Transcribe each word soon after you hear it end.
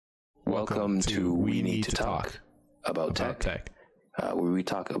Welcome to We Need to Talk about tech, where we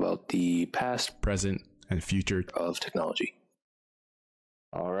talk about the past, present, and future of technology.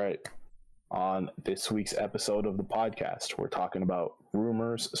 All right. On this week's episode of the podcast, we're talking about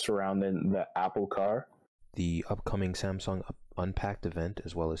rumors surrounding the Apple Car, the upcoming Samsung Unpacked event,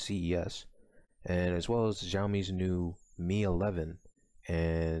 as well as CES, and as well as Xiaomi's new Mi 11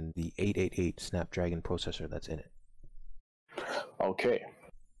 and the 888 Snapdragon processor that's in it. Okay.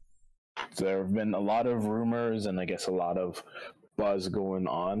 So there have been a lot of rumors and I guess a lot of buzz going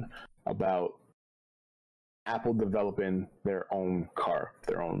on about Apple developing their own car,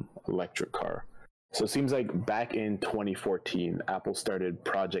 their own electric car. So it seems like back in 2014, Apple started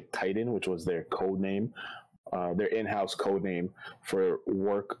Project Titan, which was their code name, their in-house code name for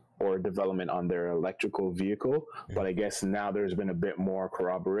work or development on their electrical vehicle. But I guess now there's been a bit more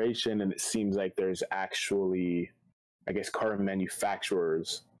corroboration, and it seems like there's actually, I guess, car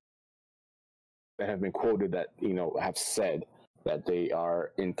manufacturers that have been quoted that, have said that they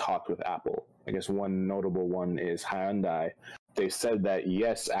are in talks with Apple. I guess one notable one is Hyundai. They said that,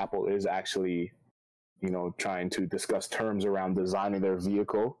 yes, Apple is actually, trying to discuss terms around designing their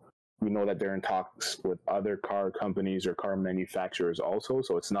vehicle. We know that they're in talks with other car companies or car manufacturers also.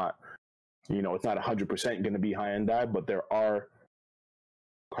 So it's not, it's not 100% going to be Hyundai, but there are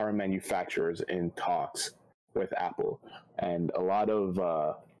car manufacturers in talks with Apple. And a lot of,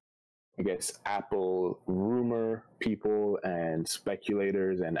 I guess, Apple rumor people and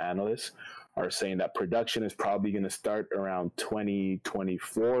speculators and analysts are saying that production is probably going to start around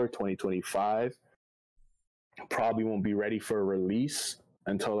 2024, 2025. Probably won't be ready for release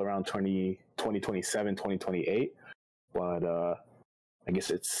until around 2027, 2028. But I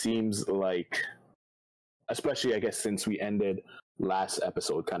guess it seems like, especially, I guess, since we ended last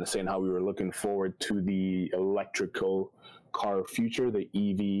episode kind of saying how we were looking forward to the electrical car future, the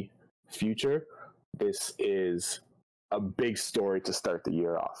EV future, this is a big story to start the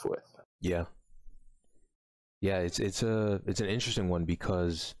year off with. Yeah, it's an interesting one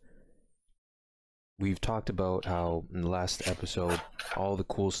because we've talked about how in the last episode all the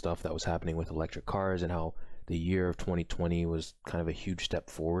cool stuff that was happening with electric cars and how the year of 2020 was kind of a huge step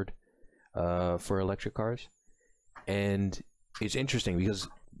forward for electric cars. And it's interesting because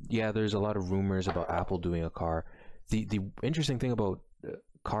there's a lot of rumors about Apple doing a car. The interesting thing about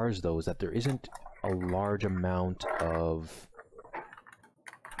cars though is that there isn't a large amount of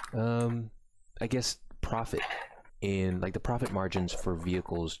I guess profit in, like, the profit margins for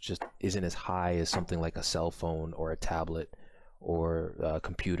vehicles just isn't as high as something like a cell phone or a tablet or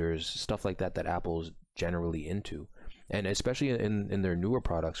computers, stuff like that Apple's generally into. And especially in their newer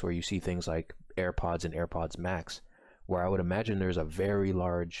products where you see things like AirPods and AirPods Max, where I would imagine there's a very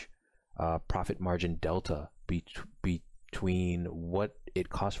large profit margin delta between what it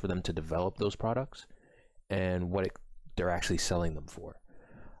costs for them to develop those products and what they're actually selling them for.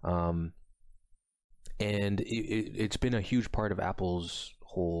 And it's been a huge part of Apple's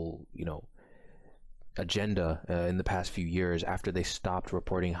whole, agenda in the past few years after they stopped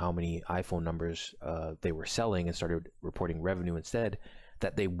reporting how many iPhone numbers they were selling and started reporting revenue instead,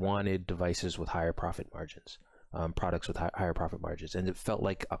 that they wanted devices with higher profit margins, products with higher profit margins. And it felt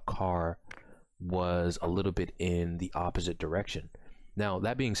like a car was a little bit in the opposite direction. Now,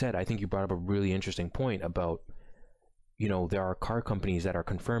 that being said, I think you brought up a really interesting point about, there are car companies that are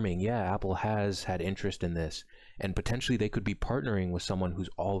confirming, Apple has had interest in this, and potentially they could be partnering with someone who's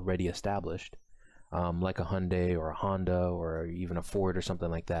already established, like a Hyundai or a Honda or even a Ford or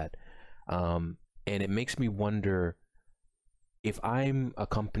something like that. And it makes me wonder, if I'm a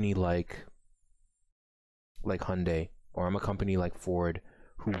company like Hyundai, or I'm a company like Ford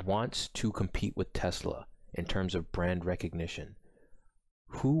who wants to compete with Tesla in terms of brand recognition,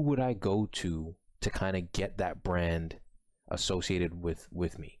 who would I go to kind of get that brand associated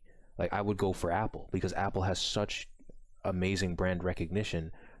with me? Like, I would go for Apple because Apple has such amazing brand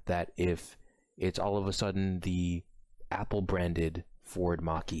recognition that if it's all of a sudden the Apple branded Ford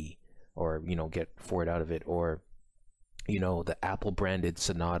Mach-E, or get Ford out of it, or the Apple branded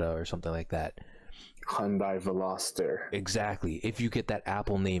Sonata or something like that, Hyundai Veloster, exactly, if you get that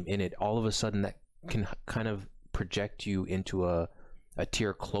Apple name in it, all of a sudden that can kind of project you into a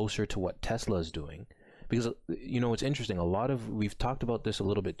tier closer to what Tesla is doing. Because, it's interesting, we've talked about this a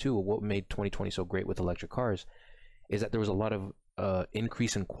little bit too. What made 2020 so great with electric cars is that there was a lot of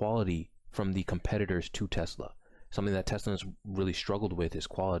increase in quality from the competitors to Tesla. Something that Tesla has really struggled with is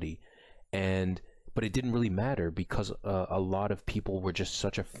quality. But it didn't really matter because a lot of people were just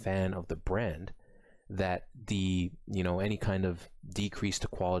such a fan of the brand that any kind of decrease to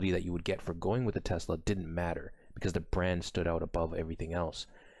quality that you would get for going with a Tesla didn't matter because the brand stood out above everything else.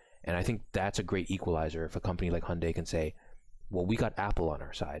 And I think that's a great equalizer if a company like Hyundai can say, well, we got Apple on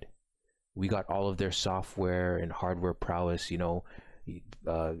our side. We got all of their software and hardware prowess,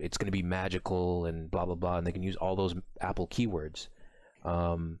 it's going to be magical and blah, blah, blah. And they can use all those Apple keywords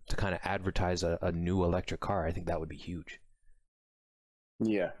to kind of advertise a new electric car. I think that would be huge.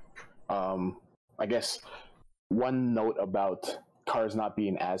 Yeah. I guess one note about cars not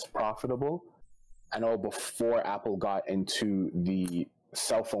being as profitable. I know before Apple got into the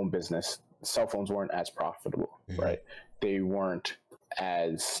cell phone business, cell phones weren't as profitable, right? They weren't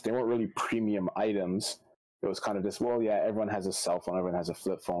really premium items. It was kind of just, well, yeah, everyone has a cell phone, everyone has a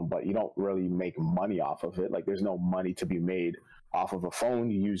flip phone, but you don't really make money off of it. Like, there's no money to be made off of a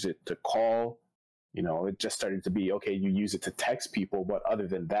phone. You use it to call. It just started to be, okay, you use it to text people, but other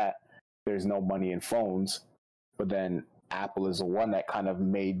than that, there's no money in phones. But then Apple is the one that kind of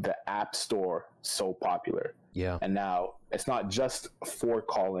made the App Store so popular. Yeah. And now it's not just for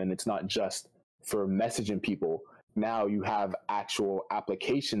calling, it's not just for messaging people. Now you have actual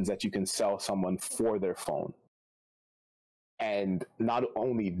applications that you can sell someone for their phone. And not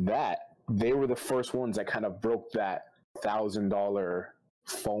only that, they were the first ones that kind of broke that $1,000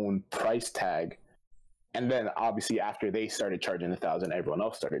 phone price tag. And then obviously after they started charging $1,000, everyone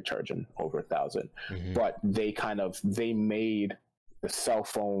else started charging over $1,000. But they made the cell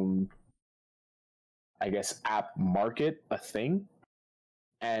phone, I guess, app market a thing.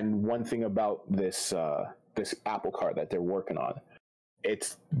 And one thing about this Apple Car that they're working on,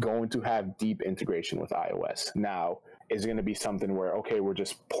 it's going to have deep integration with iOS. Now, is it going to be something where, okay, we're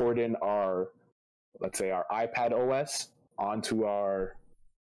just porting let's say our iPad OS onto our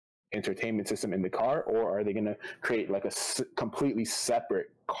entertainment system in the car, or are they going to create like a completely separate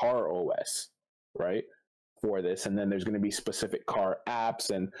car OS, right, for this? And then there's going to be specific car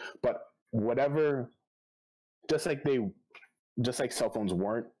apps, but whatever, just like cell phones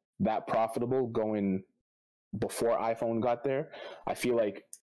weren't that profitable going before iPhone got there, I feel like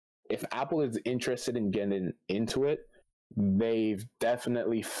if Apple is interested in getting into it, they've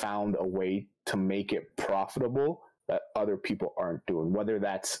definitely found a way to make it profitable that other people aren't doing, whether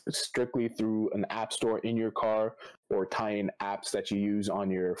that's strictly through an app store in your car or tying apps that you use on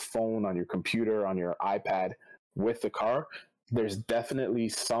your phone, on your computer, on your iPad with the car. There's definitely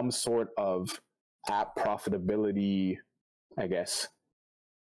some sort of app profitability, I guess,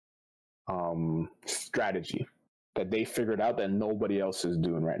 strategy that they figured out that nobody else is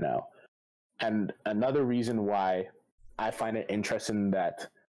doing right now. And another reason why I find it interesting that,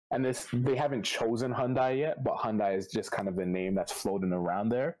 and they haven't chosen Hyundai yet, but Hyundai is just kind of the name that's floating around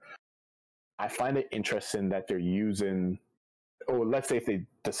there. I find it interesting that they're using, let's say if they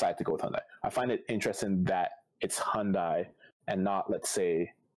decide to go with Hyundai, I find it interesting that it's Hyundai and not, let's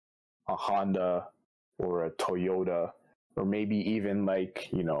say, a Honda or a Toyota, or maybe even like,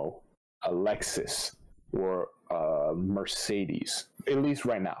 a Lexus or a Mercedes, at least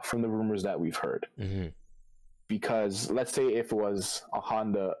right now, from the rumors that we've heard. Because let's say if it was a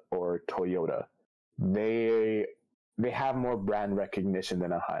Honda or Toyota, they have more brand recognition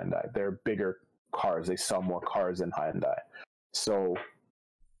than a Hyundai. They're bigger cars. They sell more cars than Hyundai. So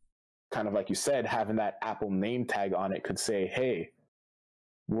kind of like you said, having that Apple name tag on it could say, hey,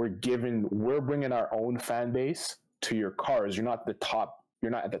 we're bringing our own fan base to your cars. You're not at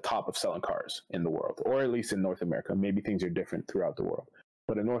the top of selling cars in the world, or at least in North America. Maybe things are different throughout the world.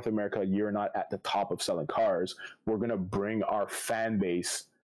 But in North America, you're not at the top of selling cars. We're going to bring our fan base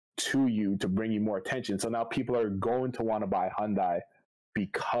to you to bring you more attention. So now people are going to want to buy Hyundai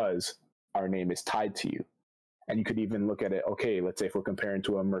because our name is tied to you. And you could even look at it, okay, let's say if we're comparing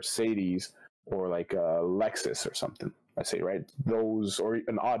to a Mercedes or like a Lexus or something, let's say, right? Those, or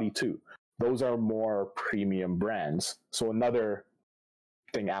an Audi too. Those are more premium brands. So another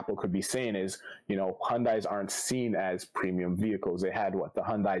thing Apple could be saying is, Hyundais aren't seen as premium vehicles. They had the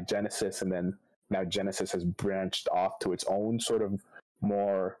Hyundai Genesis, and then now Genesis has branched off to its own sort of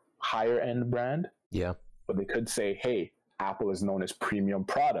more higher end brand. Yeah. But they could say, hey, Apple is known as premium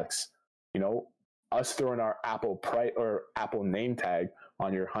products. Us throwing our Apple Apple name tag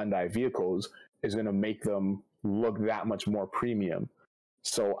on your Hyundai vehicles is going to make them look that much more premium.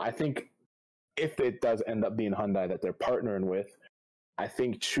 So I think if it does end up being Hyundai that they're partnering with, I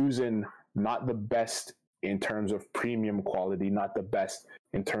think choosing not the best in terms of premium quality, not the best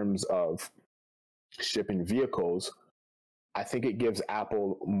in terms of shipping vehicles, I think it gives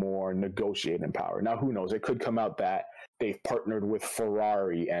Apple more negotiating power. Now, who knows? It could come out that they've partnered with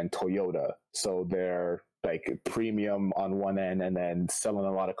Ferrari and Toyota, so they're like premium on one end and then selling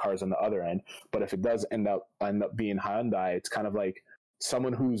a lot of cars on the other end. But if it does end up being Hyundai, it's kind of like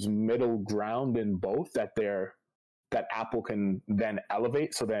someone who's middle ground in both, that they're that Apple can then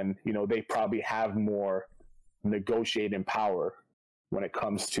elevate. So then, you know, they probably have more negotiating power when it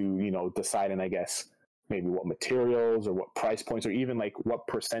comes to, you know, deciding, I guess, maybe what materials or what price points, or even like what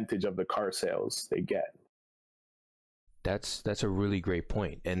percentage of the car sales they get. That's a really great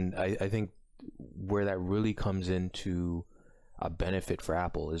point. And I think where that really comes into a benefit for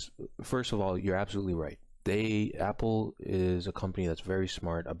Apple is, first of all, you're absolutely right. Apple is a company that's very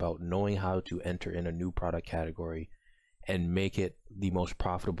smart about knowing how to enter in a new product category and make it the most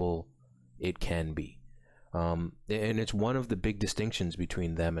profitable it can be. And it's one of the big distinctions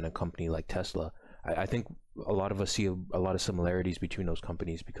between them and a company like Tesla. I think a lot of us see a lot of similarities between those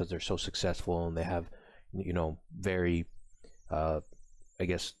companies because they're so successful and they have, you know, very, I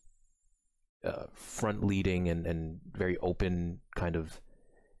guess, front leading and very open kind of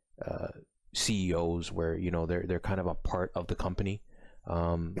CEOs where, you know, they're kind of a part of the company,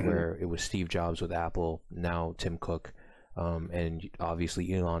 where it was Steve Jobs with Apple, now Tim Cook, and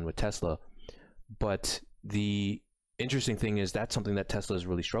obviously Elon with Tesla. But the interesting thing is that's something that Tesla has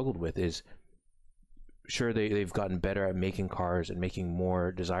really struggled with. Is sure, they've gotten better at making cars and making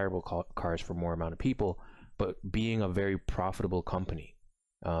more desirable cars for more amount of people, but being a very profitable company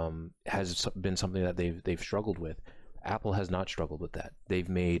has been something that they've struggled with. Apple has not struggled with that. They've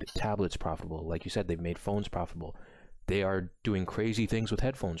made tablets profitable. Like you said, they've made phones profitable. They are doing crazy things with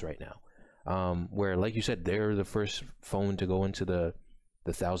headphones right now, where, like you said, they're the first phone to go into the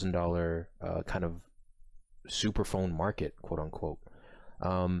 $1,000 kind of super phone market, quote unquote.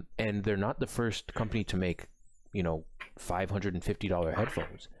 And they're not the first company to make, you know, $550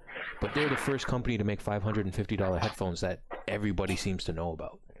 headphones, but they're the first company to make $550 headphones that everybody seems to know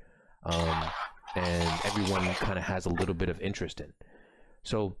about, and everyone kind of has a little bit of interest in.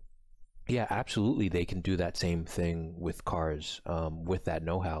 So yeah, absolutely, they can do that same thing with cars, with that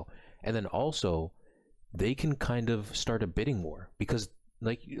know-how. And then also they can kind of start a bidding war because,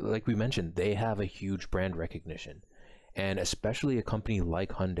 like we mentioned, they have a huge brand recognition. And especially a company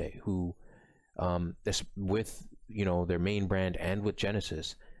like Hyundai, who, with, you know, their main brand and with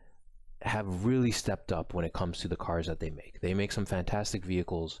Genesis, have really stepped up when it comes to the cars that they make. They make some fantastic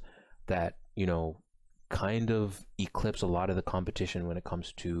vehicles that, you know, kind of eclipse a lot of the competition when it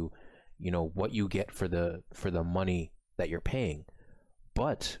comes to, you know, what you get for the money that you're paying.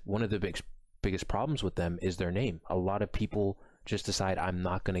 But one of the biggest problems with them is their name. A lot of people just decide, I'm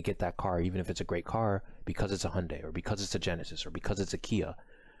not going to get that car, even if it's a great car, because it's a Hyundai or because it's a Genesis or because it's a Kia.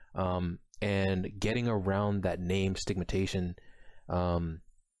 And getting around that name stigmatization,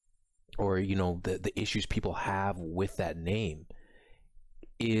 or, you know, the issues people have with that name,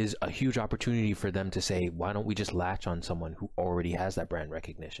 is a huge opportunity for them to say, why don't we just latch on someone who already has that brand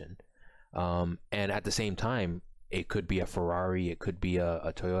recognition? And at the same time, it could be a Ferrari, it could be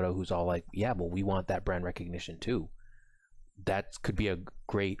a Toyota who's all like, yeah, well, we want that brand recognition too. That could be a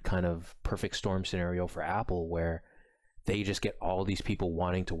great kind of perfect storm scenario for Apple, where they just get all these people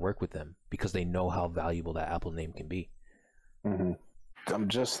wanting to work with them because they know how valuable that Apple name can be. Mm-hmm. I'm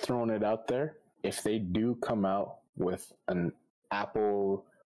just throwing it out there. If they do come out with an Apple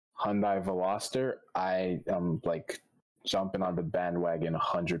Hyundai Veloster, I am like jumping on the bandwagon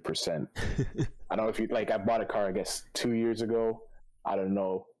 100%. I don't know if you like, I bought a car, I guess 2 years ago. I don't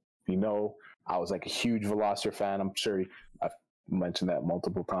know if you know, I was like a huge Veloster fan. I'm sure I've mentioned that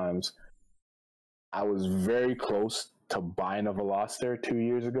multiple times. I was very close to buying a Veloster 2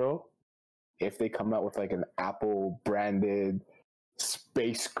 years ago. If they come out with like an Apple branded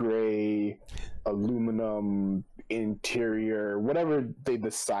space gray aluminum interior, whatever they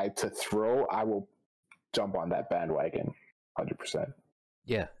decide to throw, I will jump on that bandwagon 100%.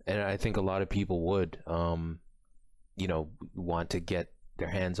 Yeah, and I think a lot of people would, you know, want to get their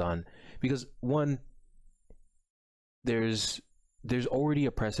hands on, because one, there's already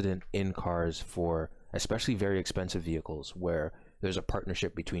a precedent in cars for especially very expensive vehicles where there's a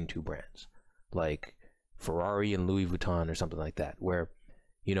partnership between two brands, like Ferrari and Louis Vuitton or something like that, where,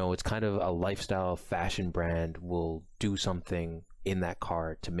 you know, it's kind of a lifestyle fashion brand will do something in that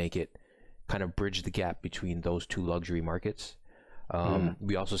car to make it kind of bridge the gap between those two luxury markets.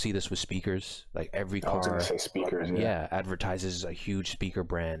 We also see this with speakers. Like every car, I was gonna say speakers, yeah, advertises a huge speaker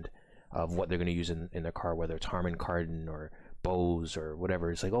brand of what they're going to use in their car, whether it's Harman Kardon or Bose or whatever.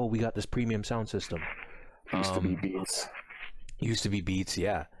 It's like, oh, we got this premium sound system. Used to be Beats. Used to be Beats,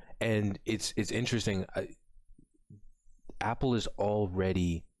 yeah. And it's interesting. Apple is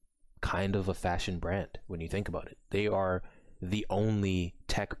already kind of a fashion brand when you think about it. They are the only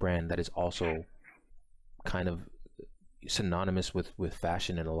tech brand that is also kind of synonymous with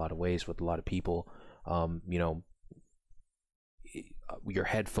fashion in a lot of ways, with a lot of people. You know, your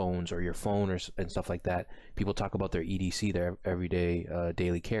headphones or your phone and stuff like that. People talk about their EDC, their everyday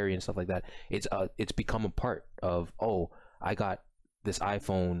daily carry and stuff like that. It's become a part of, oh, I got this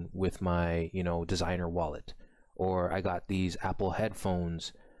iPhone with my, you know, designer wallet, or I got these Apple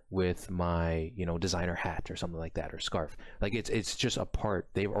headphones with my, you know, designer hat or something like that, or scarf. Like it's just a part.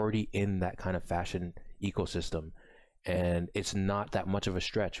 They're already in that kind of fashion ecosystem, and it's not that much of a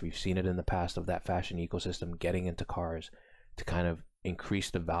stretch. We've seen it in the past of that fashion ecosystem getting into cars to kind of increase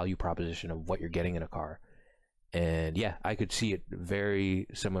the value proposition of what you're getting in a car. And yeah, I could see it very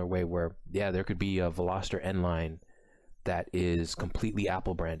similar way where, yeah, there could be a Veloster N-Line that is completely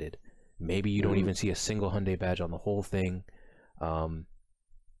Apple branded. Maybe you don't even see a single Hyundai badge on the whole thing. And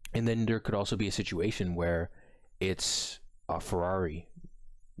then there could also be a situation where it's a Ferrari,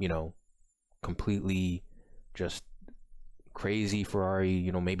 you know, completely just crazy Ferrari.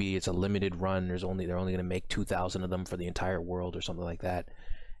 You know, maybe it's a limited run. They're only going to make 2,000 of them for the entire world or something like that.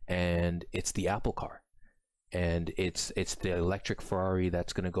 And it's the Apple car. And it's the electric Ferrari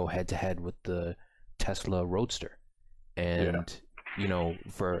that's going to go head to head with the Tesla Roadster. And, you know,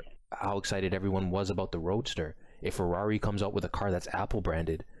 for how excited everyone was about the Roadster, if Ferrari comes out with a car that's Apple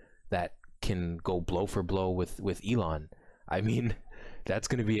branded that can go blow for blow with Elon, I mean, that's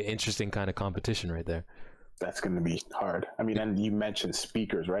going to be an interesting kind of competition right there. That's going to be hard. I mean, and you mentioned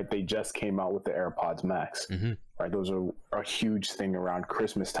speakers, right? They just came out with the AirPods Max, right? Those are a huge thing around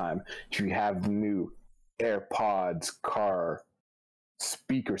Christmas time. If you have the new AirPods car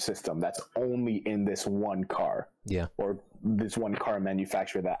speaker system that's only in this one car, or this one car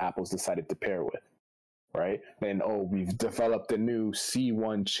manufacturer that Apple's decided to pair with, right? Then, oh, we've developed a new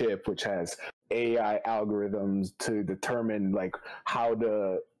C1 chip which has AI algorithms to determine like how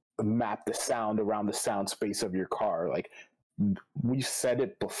to map the sound around the sound space of your car. Like, we've said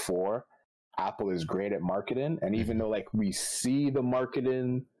it before, Apple is great at marketing, and even though like we see the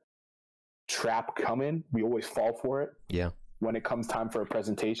marketing trap coming, we always fall for it when it comes time for a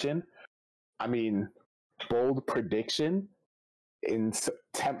presentation. I mean, bold prediction,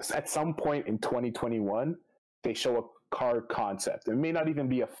 at some point in 2021 they show a car concept. It may not even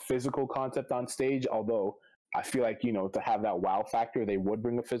be a physical concept on stage, although I feel like, you know, to have that wow factor, they would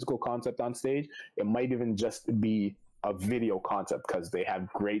bring a physical concept on stage. It might even just be a video concept because they have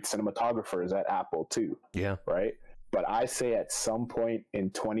great cinematographers at Apple too, right? But I say at some point in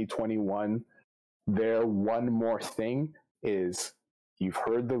 2021, their one more thing is, you've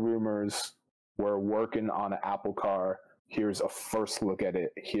heard the rumors, we're working on an Apple car, here's a first look at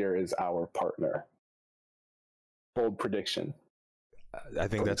it, here is our partner. Bold prediction. I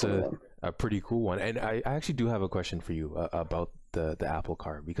think that's a pretty cool one. And I actually do have a question for you about the Apple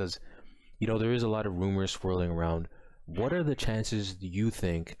car, because, you know, there is a lot of rumors swirling around. What are the chances you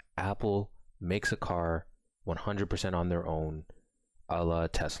think Apple makes a car 100% on their own, a la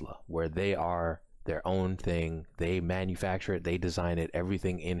Tesla, where they are their own thing, they manufacture it, they design it,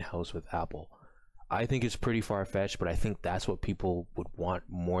 everything in-house with Apple? I think it's pretty far-fetched, but I think that's what people would want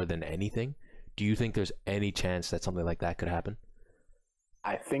more than anything. Do you think there's any chance that something like that could happen?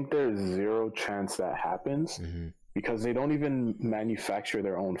 I think there's zero chance that happens, because they don't even manufacture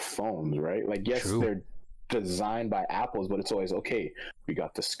their own phones, right? Like, yes, they're designed by Apple's, but it's always, okay, we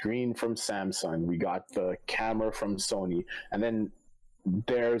got the screen from Samsung, we got the camera from Sony, and then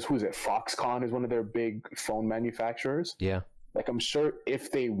there's, who's it, Foxconn is one of their big phone manufacturers. Like, I'm sure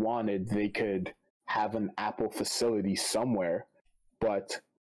if they wanted, they could have an Apple facility somewhere, but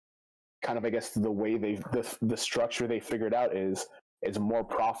kind of, I guess, the way the structure they figured out is, it's more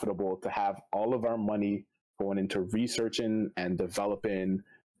profitable to have all of our money going into researching and developing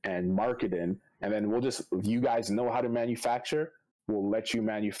and marketing, and then we'll just, you guys know how to manufacture, we'll let you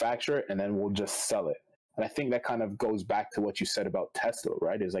manufacture it, and then we'll just sell it. And I think that kind of goes back to what you said about Tesla,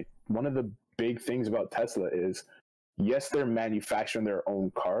 right? Is like, one of the big things about Tesla is, yes, they're manufacturing their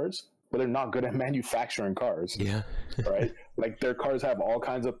own cars, but they're not good at manufacturing cars. Right? Like, their cars have all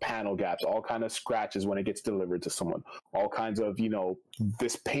kinds of panel gaps, all kinds of scratches when it gets delivered to someone, all kinds of, you know,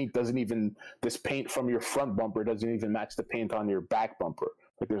 this paint from your front bumper doesn't even match the paint on your back bumper.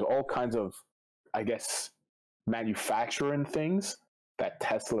 Like, there's all kinds of, I guess, manufacturing things that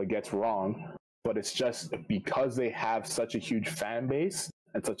Tesla gets wrong, but it's just because they have such a huge fan base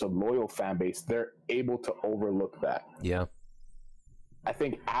and such a loyal fan base, they're able to overlook that. I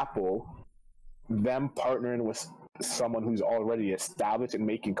think Apple, them partnering with someone who's already established in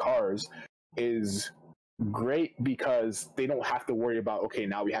making cars, is great because they don't have to worry about, okay,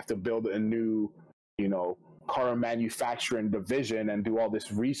 now we have to build a new, you know, car manufacturing division and do all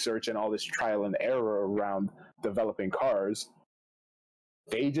this research and all this trial and error around developing cars.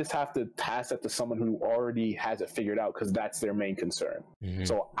 They just have to pass that to someone who already has it figured out, because that's their main concern.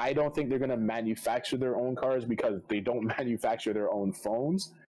 So I don't think they're going to manufacture their own cars, because they don't manufacture their own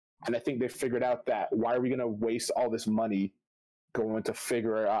phones. And I think they figured out that why are we going to waste all this money going to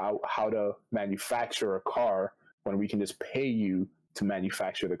figure out how to manufacture a car when we can just pay you to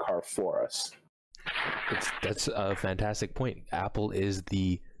manufacture the car for us? That's a fantastic point. Apple is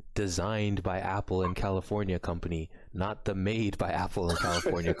the designed by Apple in California company, not the made by Apple in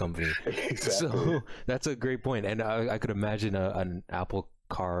California company. Exactly. So that's a great point. And I could imagine an Apple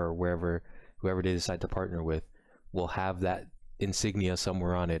car or whoever they decide to partner with will have that insignia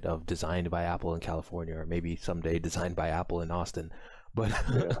somewhere on it of designed by Apple in California, or maybe someday designed by Apple in Austin. But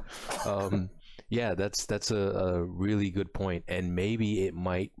yeah, that's a really good point. And maybe it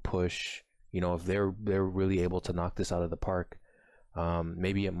might push, if they're really able to knock this out of the park,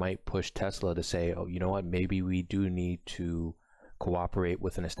 maybe it might push Tesla to say, oh, you know what, maybe we do need to cooperate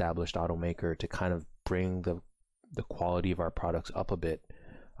with an established automaker to kind of bring the quality of our products up a bit,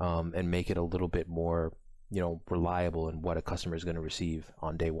 and make it a little bit more, reliable in what a customer is going to receive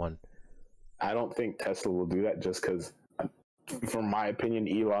on day one. I don't think Tesla will do that, just because, from my opinion,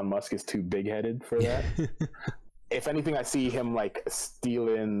 Elon Musk is too big-headed for that. If anything, I see him like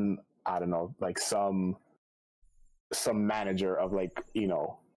stealing, I don't know, like some manager of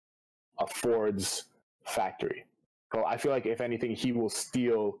a Ford's factory. So I feel like if anything, he will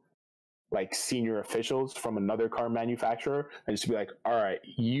steal like senior officials from another car manufacturer and just be like, all right,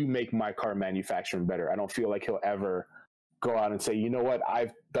 you make my car manufacturing better. I don't feel like he'll ever go out and say, you know what,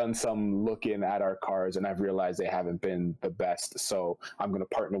 I've done some looking at our cars and I've realized they haven't been the best, so I'm going to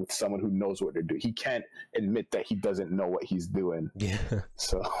partner with someone who knows what they're doing. He can't admit that he doesn't know what he's doing. Yeah.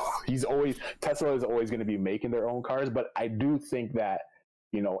 So Tesla is always going to be making their own cars, but I do think that,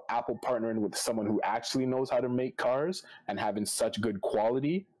 Apple partnering with someone who actually knows how to make cars and having such good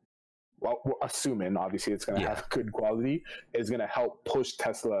quality, well, we're assuming obviously it's going to have good quality, is going to help push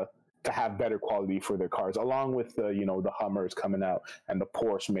Tesla to have better quality for their cars, along with the Hummers coming out and the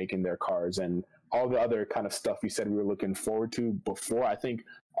Porsche making their cars and all the other kind of stuff we said we were looking forward to before. I think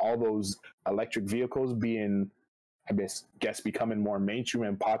all those electric vehicles being, I guess becoming more mainstream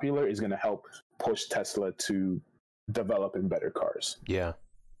and popular is going to help push Tesla to develop in better cars. Yeah,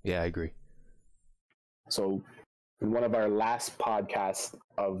 I agree. So in one of our last podcasts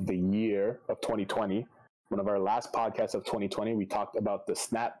of the year of 2020, we talked about the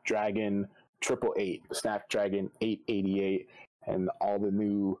Snapdragon 888, the Snapdragon 888, and all the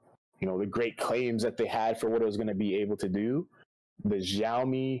new, the great claims that they had for what it was going to be able to do. The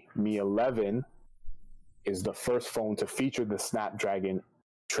Xiaomi Mi 11 is the first phone to feature the Snapdragon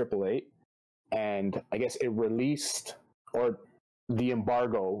 888, and I guess it released, or the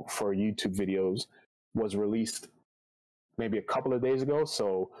embargo for YouTube videos was released maybe a couple of days ago.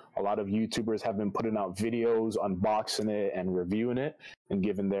 So a lot of YouTubers have been putting out videos unboxing it and reviewing it and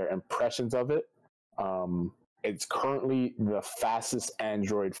giving their impressions of it. It's currently the fastest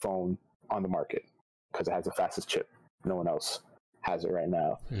Android phone on the market because it has the fastest chip. No one else has it right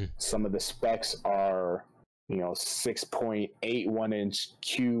now. Some of the specs are, 6.81 inch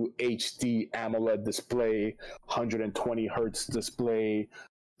QHD AMOLED display, 120 hertz display,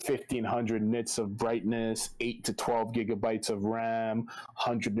 1500 nits of brightness, 8 to 12 gigabytes of RAM,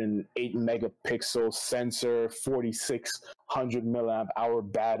 108 megapixel sensor, 4600 milliamp hour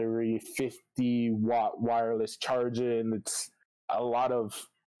battery, 50 watt wireless charging. It's a lot of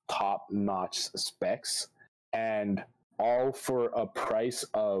top notch specs, and all for a price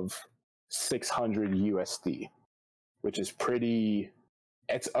of $600 USD, which is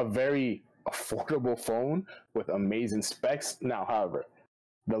it's a very affordable phone with amazing specs. Now, however,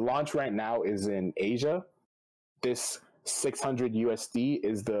 the launch right now is in Asia. This $600 USD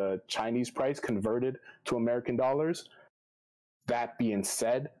is the Chinese price converted to American dollars. That being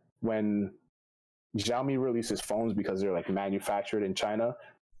said, when Xiaomi releases phones, because they're like manufactured in China,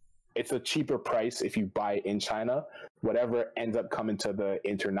 it's a cheaper price if you buy in China. Whatever ends up coming to the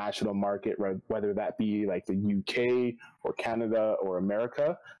international market, whether that be like the UK or Canada or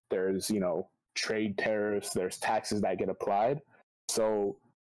America, there's, trade tariffs, there's taxes that get applied. So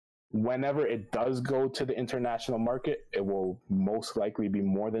whenever it does go to the international market, it will most likely be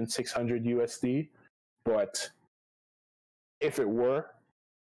more than $600 USD. But if it were,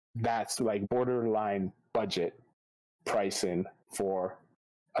 that's like borderline budget pricing for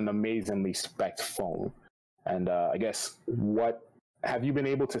an amazingly spec'd phone. And I guess, have you been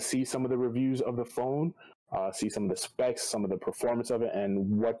able to see some of the reviews of the phone, see some of the specs, some of the performance of it,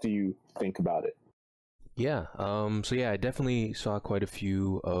 and what do you think about it? Yeah, I definitely saw quite a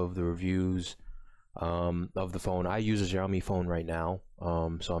few of the reviews. of the phone. I use a Xiaomi phone right now,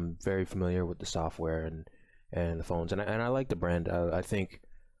 so I'm very familiar with the software and the phones, and I like the brand. I think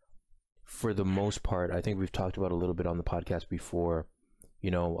for the most part, I think we've talked about a little bit on the podcast before.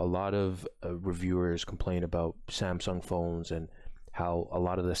 You know, a lot of reviewers complain about Samsung phones and how a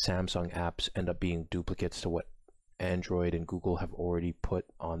lot of the Samsung apps end up being duplicates to what Android and Google have already put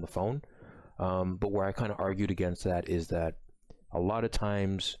on the phone. But where I kind of argued against that is that a lot of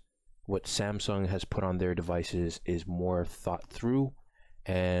times what Samsung has put on their devices is more thought through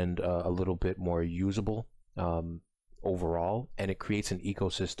and a little bit more usable overall, and it creates an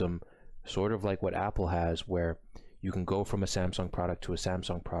ecosystem sort of like what Apple has, where you can go from a Samsung product to a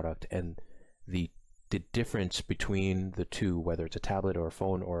Samsung product, and the difference between the two, whether it's a tablet or a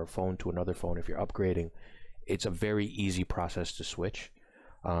phone to another phone, if you're upgrading, it's a very easy process to switch.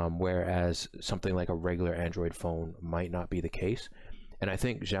 Whereas something like a regular Android phone might not be the case. And I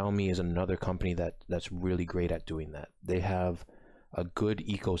think Xiaomi is another company that's really great at doing that. They have a good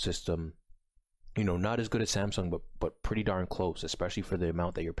ecosystem, you know, not as good as Samsung, but pretty darn close, especially for the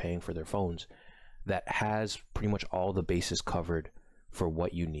amount that you're paying for their phones, that has pretty much all the bases covered for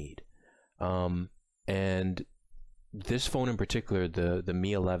what you need. And this phone in particular, the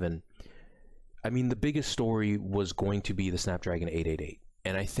Mi 11, I mean, the biggest story was going to be the Snapdragon 888.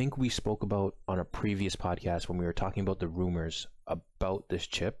 And I think we spoke about on a previous podcast when we were talking about the rumors about this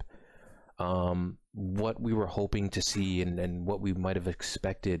chip, what we were hoping to see and what we might have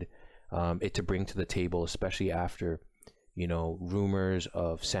expected it to bring to the table, especially after, you know, rumors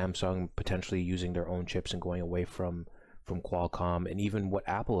of Samsung potentially using their own chips and going away from Qualcomm, and even what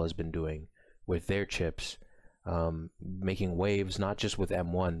Apple has been doing with their chips, making waves not just with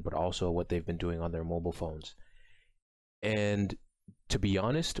M1 but also what they've been doing on their mobile phones. And to be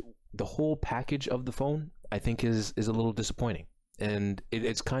honest, the whole package of the phone I think is a little disappointing, and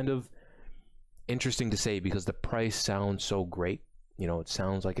it's kind of interesting to say because the price sounds so great. You know, it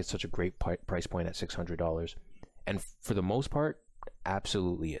sounds like it's such a great price point at $600, and for the most part,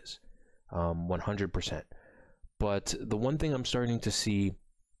 absolutely is, 100%. But the one thing I'm starting to see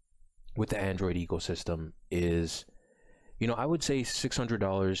with the Android ecosystem is, you know, I would say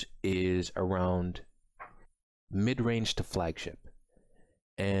 $600 is around mid-range to flagship.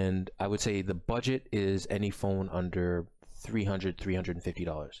 And I would say the budget is any phone under $350,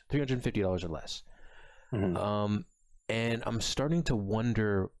 $350 or less. Mm-hmm. And I'm starting to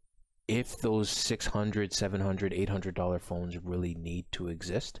wonder if those $600, $700, $800 phones really need to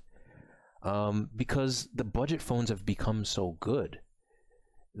exist. Because the budget phones have become so good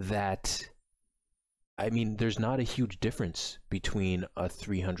that, I mean, there's not a huge difference between a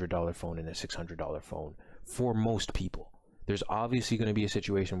 $300 phone and a $600 phone for most people. There's obviously going to be a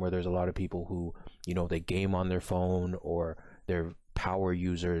situation where there's a lot of people who, you know, they game on their phone or they're power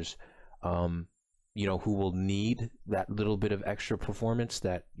users, you know, who will need that little bit of extra performance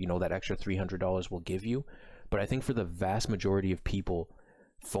that, you know, that extra $300 will give you. But I think for the vast majority of people,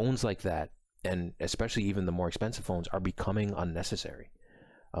 phones like that, and especially even the more expensive phones, are becoming unnecessary.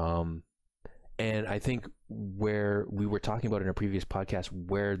 And I think where we were talking about in a previous podcast,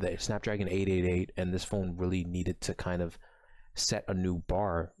 where the Snapdragon 888 and this phone really needed to kind of set a new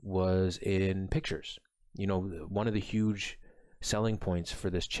bar was in pictures. You know, one of the huge selling points for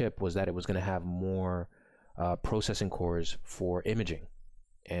this chip was that it was going to have more processing cores for imaging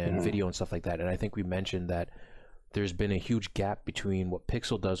and video and stuff like that. And I think we mentioned that there's been a huge gap between what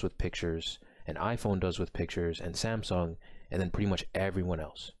Pixel does with pictures and iPhone does with pictures and Samsung, and then pretty much everyone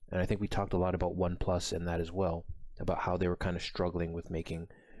else. And I think we talked a lot about OnePlus and that as well, about how they were kind of struggling with making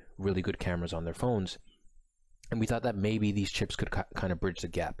really good cameras on their phones. And we thought that maybe these chips could kind of bridge the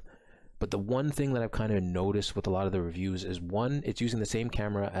gap. But the one thing that I've kind of noticed with a lot of the reviews is, one, it's using the same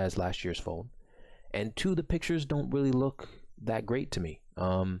camera as last year's phone, and two, the pictures don't really look that great to me.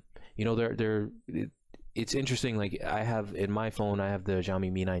 You know, it's interesting. Like, I have in my phone, I have the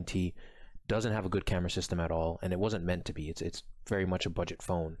Xiaomi Mi 9T. Doesn't have a good camera system at all, and it wasn't meant to be. It's very much a budget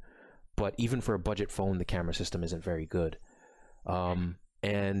phone, but even for a budget phone, the camera system isn't very good.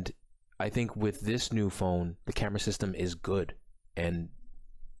 And I think with this new phone, the camera system is good, and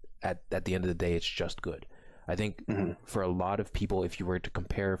at the end of the day, it's just good. I think for a lot of people, if you were to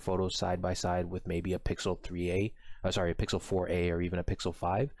compare photos side by side with maybe a Pixel 3a, a Pixel 4a, or even a Pixel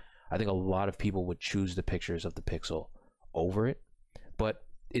 5, I think a lot of people would choose the pictures of the Pixel over it. But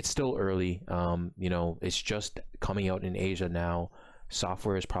it's still early. You know, it's just coming out in Asia now.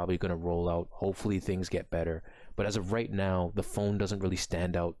 Software is probably going to roll out. Hopefully things get better. But as of right now, the phone doesn't really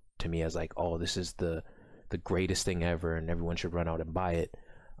stand out to me as like, oh, this is the greatest thing ever and everyone should run out and buy it.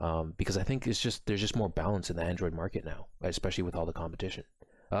 Because I think there's just more balance in the Android market now, especially with all the competition.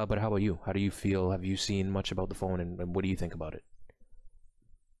 But how about you? How do you feel? Have you seen much about the phone, and what do you think about it?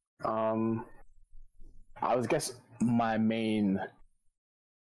 I was guess my main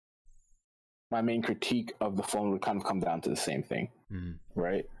critique of the phone would kind of come down to the same thing,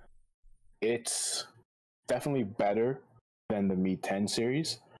 right? It's definitely better than the Mi 10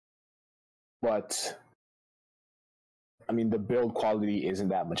 series, but I mean the build quality isn't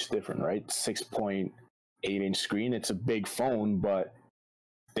that much different, right? 6.8-inch screen. It's a big phone, but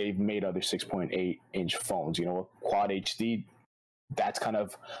they've made other 6.8-inch phones. You know, Quad HD. That's kind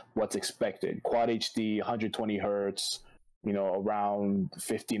of what's expected. Quad HD, 120 hertz, you know, around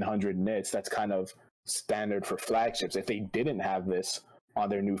 1500 nits. That's kind of standard for flagships. If they didn't have this on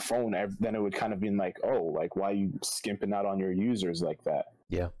their new phone, then it would kind of be like, oh, like, why are you skimping out on your users like that?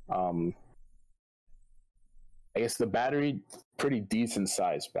 Yeah. I guess the battery, pretty decent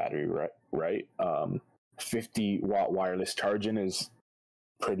sized battery, right? 50-watt wireless charging is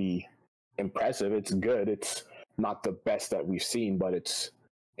pretty impressive. It's good. It's not the best that we've seen, but it's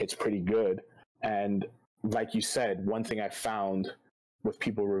pretty good. And like you said, one thing I found with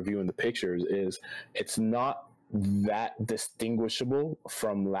people reviewing the pictures is it's not that distinguishable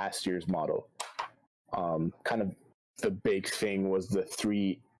from last year's model. Kind of the big thing was the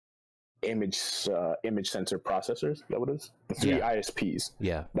 3 image sensor processors. That what it is? The 3 ISPs.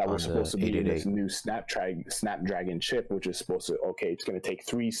 Yeah. That were supposed to be in this new Snapdragon chip, which is supposed to, it's going to take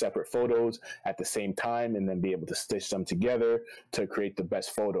 3 separate photos at the same time and then be able to stitch them together to create the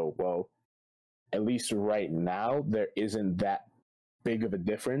best photo. Well, at least right now, there isn't that big of a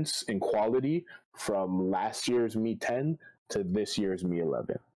difference in quality from last year's Mi 10 to this year's Mi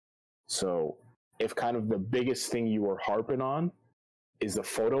 11. So if kind of the biggest thing you were harping on is the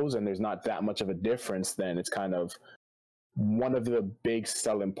photos and there's not that much of a difference, then it's kind of one of the big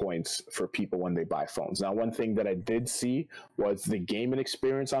selling points for people when they buy phones. Now, one thing that I did see was the gaming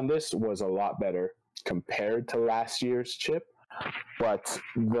experience on this was a lot better compared to last year's chip. But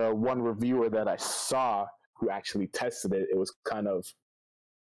the one reviewer that I saw who actually tested it, it was kind of,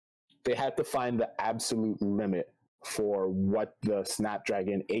 they had to find the absolute limit for what the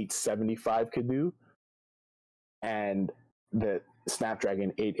Snapdragon 875 could do and the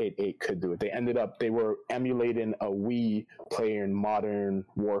Snapdragon 888 could do it. They were emulating a Wii player in Modern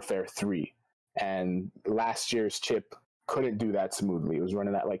Warfare 3, and last year's chip couldn't do that smoothly. It was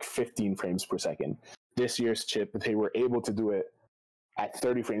running at like 15 frames per second. This year's chip, they were able to do it at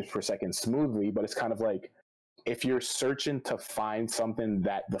 30 frames per second smoothly, but it's kind of like, if you're searching to find something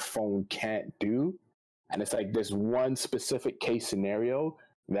that the phone can't do, and it's like this one specific case scenario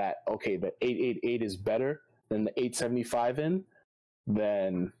that, okay, the 888 is better than the 875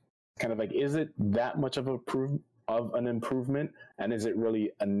 then kind of like, is it that much of an improvement, and is it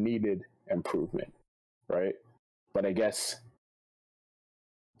really a needed improvement, right? But I guess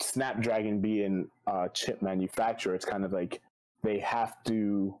Snapdragon being a chip manufacturer, it's kind of like they have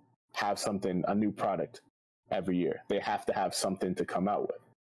to have something, a new product every year. They have to have something to come out with.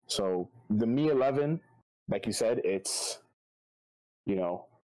 So the Mi 11, like you said, it's, you know,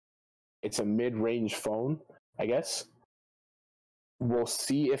 it's a mid-range phone, I guess. We'll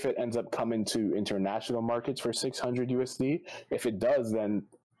see if it ends up coming to international markets for $600 USD. If it does, then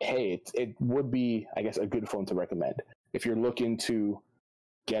hey, it would be, I guess, a good phone to recommend. If you're looking to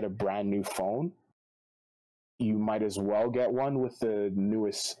get a brand new phone, you might as well get one with the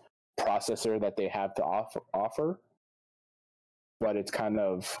newest processor that they have to offer. But it's kind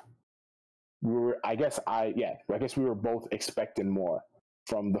of, I guess we were both expecting more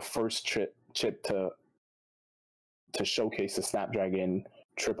from the first chip to showcase the Snapdragon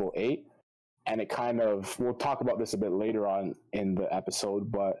 888. And it kind of, we'll talk about this a bit later on in the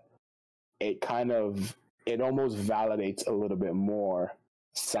episode, but it almost validates a little bit more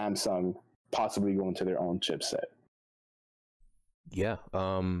Samsung possibly going to their own chipset. Yeah,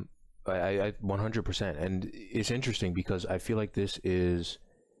 I 100%. And it's interesting because I feel like this is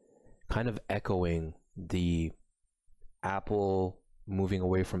kind of echoing the Apple moving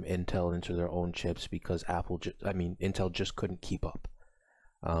away from Intel into their own chips, because Intel just couldn't keep up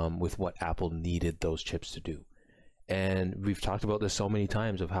with what Apple needed those chips to do. And we've talked about this so many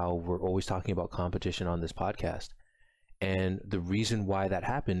times of how we're always talking about competition on this podcast. And the reason why that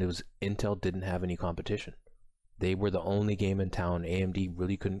happened was Intel didn't have any competition. They were the only game in town. AMD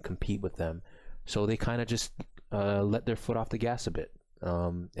really couldn't compete with them. So they kind of just let their foot off the gas a bit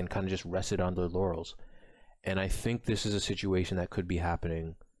and kind of just rested on their laurels. And I think this is a situation that could be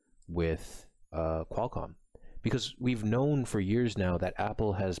happening with Qualcomm, because we've known for years now that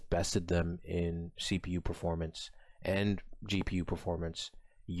Apple has bested them in CPU performance and GPU performance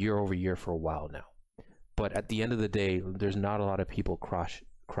year over year for a while now. But at the end of the day, there's not a lot of people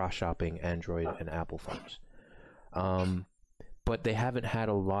cross-shopping Android and Apple phones. But they haven't had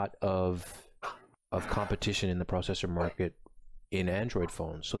a lot of competition in the processor market in Android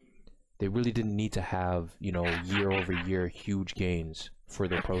phones. So they really didn't need to have, you know, year over year huge gains for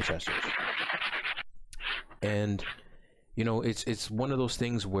their processors. And, you know, it's one of those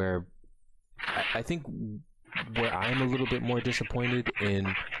things where I think where I'm a little bit more disappointed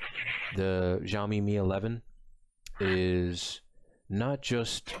in the Xiaomi Mi 11 is not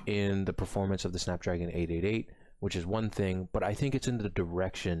just in the performance of the Snapdragon 888, which is one thing, but I think it's in the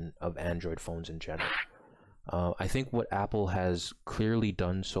direction of Android phones in general. I think what Apple has clearly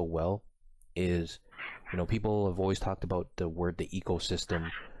done so well is, you know, people have always talked about the ecosystem,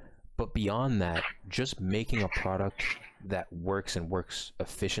 but beyond that, just making a product that works and works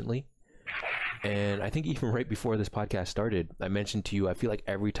efficiently. And I think even right before this podcast started, I mentioned to you, I feel like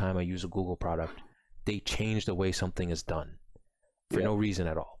every time I use a Google product, they change the way something is done for no reason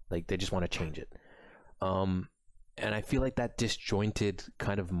at all. Like, they just want to change it. And I feel like that disjointed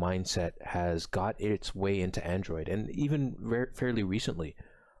kind of mindset has got its way into Android, and even fairly recently.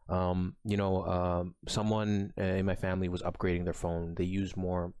 You know, someone in my family was upgrading their phone. They used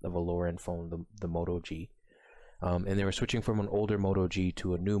more of a lower end phone, the Moto G, and they were switching from an older Moto G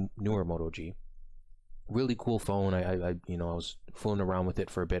to a newer Moto G. Really cool phone. I you know, I was fooling around with it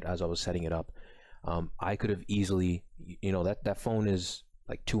for a bit as I was setting it up. I could have easily, you know, that phone is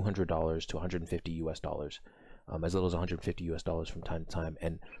like $200 to $150 as little as $150 from time to time,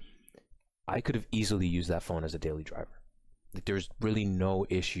 and I could have easily used that phone as a daily driver. Like, there's really no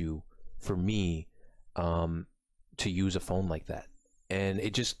issue for me to use a phone like that. And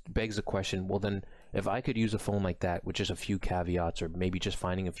it just begs the question, well then, if I could use a phone like that with just a few caveats, or maybe just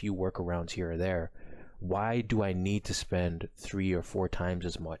finding a few workarounds here or there, why do I need to spend 3 or 4 times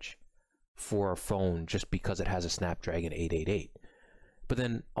as much for a phone just because it has a Snapdragon 888? But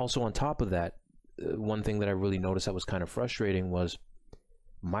then also on top of that, one thing that I really noticed that was kind of frustrating was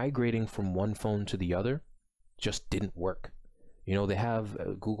migrating from one phone to the other just didn't work. You know, they have,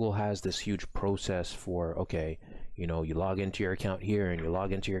 Google has this huge process for, okay, you know, you log into your account here and you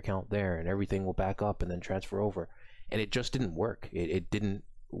log into your account there and everything will back up and then transfer over. And it just didn't work. It didn't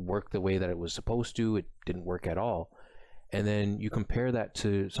work the way that it was supposed to. It didn't work at all. And then you compare that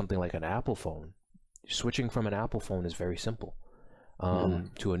to something like an Apple phone. Switching from an Apple phone is very simple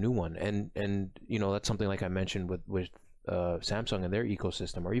to a new one. And you know, that's something like I mentioned with Samsung and their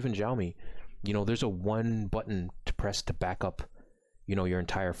ecosystem, or even Xiaomi. You know, there's a one button to press to back up, you know, your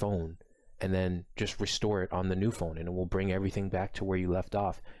entire phone, and then just restore it on the new phone, and it will bring everything back to where you left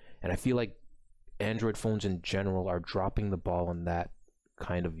off. And I feel like Android phones in general are dropping the ball on that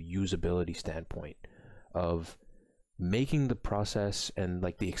kind of usability standpoint of making the process and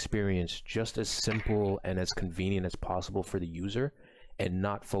like the experience just as simple and as convenient as possible for the user, and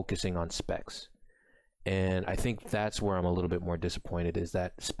not focusing on specs. And I think that's where I'm a little bit more disappointed, is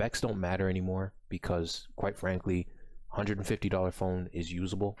that specs don't matter anymore, because quite frankly, $150 phone is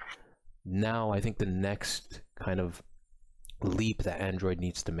usable. Now I think the next kind of leap that Android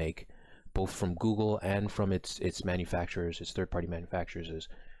needs to make, both from Google and from its manufacturers, its third-party manufacturers, is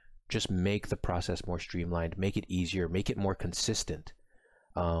just make the process more streamlined, make it easier, make it more consistent,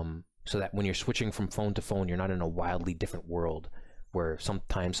 so that when you're switching from phone to phone, you're not in a wildly different world where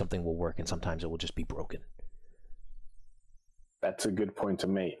sometimes something will work and sometimes it will just be broken. That's a good point to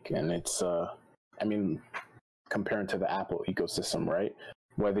make. And it's, I mean, comparing to the Apple ecosystem, right?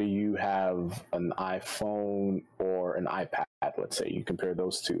 Whether you have an iPhone or an iPad, let's say, you compare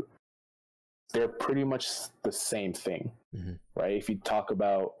those two, they're pretty much the same thing, right? If you talk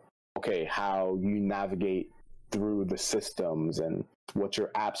about, okay, how you navigate through the systems and what your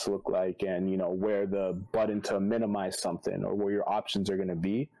apps look like, and, you know, where the button to minimize something or where your options are going to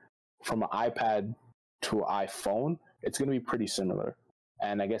be, from an iPad to an iPhone, it's going to be pretty similar.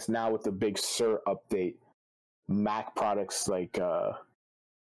 And I guess now with the big Sur update, Mac products like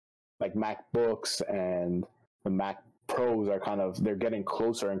MacBooks and the Mac Pros are kind of, they're getting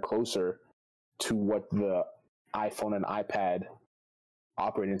closer and closer to what the iPhone and iPad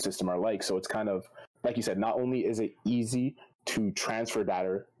operating system are like. So it's kind of, like you said, not only is it easy to transfer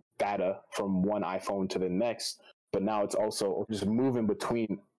data from one iPhone to the next, but now it's also just moving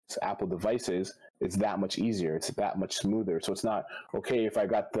between Apple devices is that much easier. It's that much smoother. So it's not, okay, if I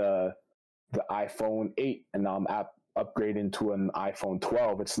got the iPhone 8 and now I'm upgrading to an iPhone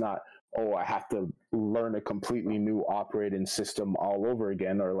 12, it's not, oh, I have to learn a completely new operating system all over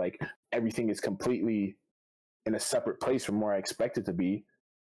again, or like everything is completely in a separate place from where I expect it to be.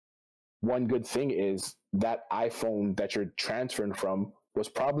 One good thing is that iPhone that you're transferring from was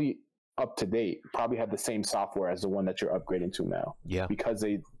probably up to date, probably have the same software as the one that you're upgrading to now. Yeah. Because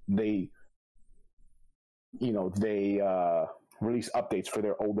they release updates for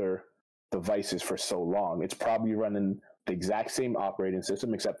their older devices for so long. It's probably running the exact same operating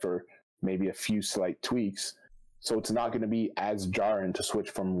system, except for maybe a few slight tweaks. So it's not going to be as jarring to switch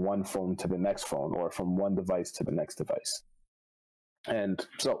from one phone to the next phone or from one device to the next device. And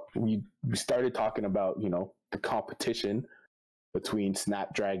so we started talking about, the competition between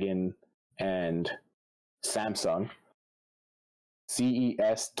Snapdragon and Samsung.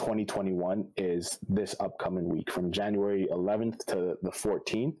 CES 2021 is this upcoming week from January 11th to the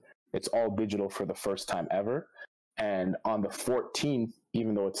 14th. It's all digital for the first time ever. And on the 14th,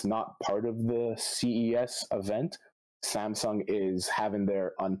 even though it's not part of the CES event, Samsung is having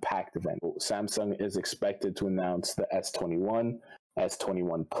their Unpacked event. Samsung is expected to announce the S21,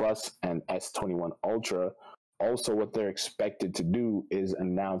 S21 Plus, and S21 Ultra. Also, what they're expected to do is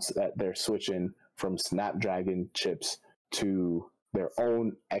announce that they're switching from Snapdragon chips to their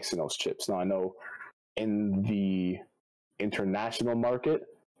own Exynos chips. Now, I know in the international market,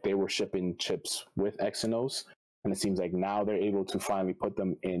 they were shipping chips with Exynos, and it seems like now they're able to finally put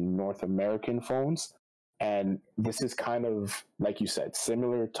them in North American phones. And this is kind of, like you said,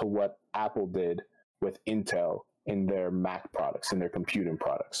 similar to what Apple did with Intel in their Mac products, in their computing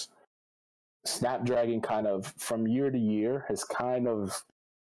products. Snapdragon kind of, from year to year,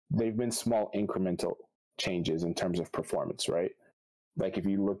 they've been small incremental changes in terms of performance, right? Like if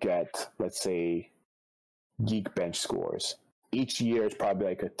you look at, let's say, Geekbench scores, each year is probably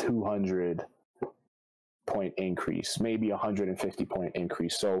like a 200 point increase, maybe 150 point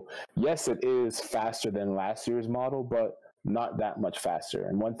increase. So yes, it is faster than last year's model, but not that much faster.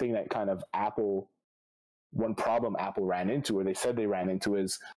 And one thing that one problem Apple ran into, or they said they ran into,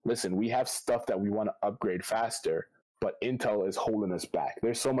 is, listen, we have stuff that we want to upgrade faster, but Intel is holding us back.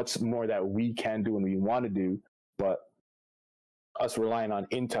 There's so much more that we can do and we want to do, but us relying on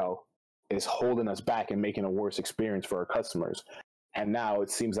Intel is holding us back and making a worse experience for our customers. And now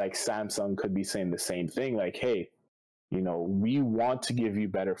it seems like Samsung could be saying the same thing, like, hey, we want to give you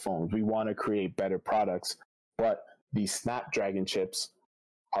better phones. We want to create better products, but these Snapdragon chips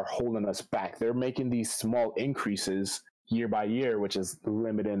are holding us back. They're making these small increases year by year, which is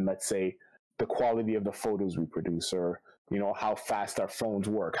limiting, let's say, the quality of the photos we produce, or, how fast our phones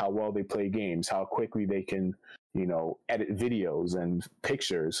work, how well they play games, how quickly they can, edit videos and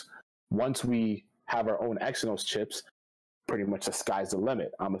pictures. Once we have our own Exynos chips, pretty much the sky's the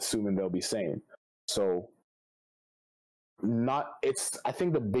limit, I'm assuming they'll be saying. So I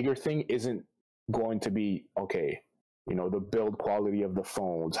think the bigger thing isn't going to be, okay, the build quality of the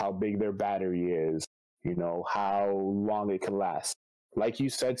phones, how big their battery is, how long it can last. Like you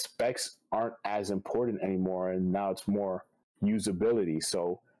said, specs aren't as important anymore, and now it's more usability.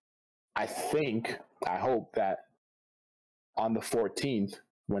 So I hope that on the 14th,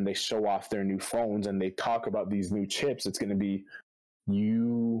 when they show off their new phones and they talk about these new chips, it's going to be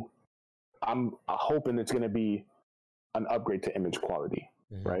I'm hoping it's going to be an upgrade to image quality,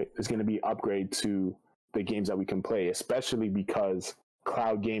 right? It's going to be upgrade to the games that we can play, especially because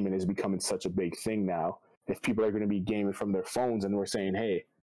cloud gaming is becoming such a big thing now. If people are going to be gaming from their phones and we're saying, hey,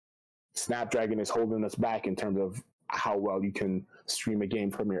 Snapdragon is holding us back in terms of how well you can stream a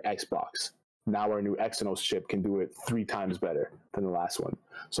game from your Xbox. Now our new Exynos chip can do it 3 times better than the last one.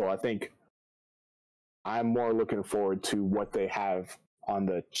 So I think I'm more looking forward to what they have on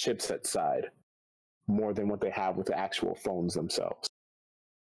the chipset side more than what they have with the actual phones themselves.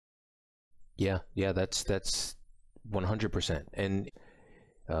 Yeah, that's 100%. And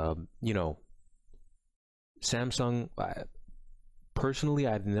Samsung, personally,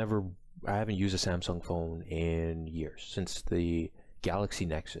 I haven't used a Samsung phone in years, since the Galaxy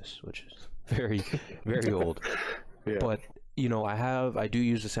Nexus, which is very, very old. Yeah. But I do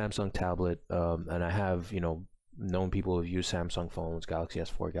use a Samsung tablet, and I have known people who've used Samsung phones, Galaxy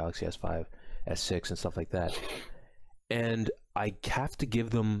S4, Galaxy S5, S6, and stuff like that. And I have to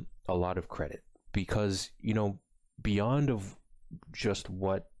give them a lot of credit, because beyond of just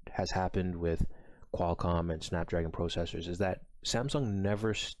what has happened with Qualcomm and Snapdragon processors, is that Samsung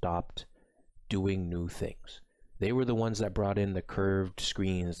never stopped doing new things. They were the ones that brought in the curved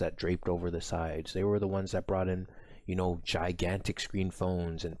screens that draped over the sides. They were the ones that brought in gigantic screen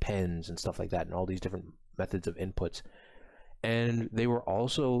phones and pens and stuff like that, and all these different methods of inputs. And they were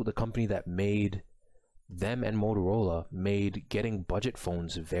also the company that made them, and Motorola made getting budget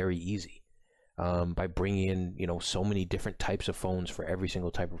phones very easy, by bringing in so many different types of phones for every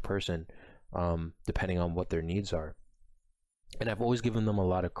single type of person, depending on what their needs are. And I've always given them a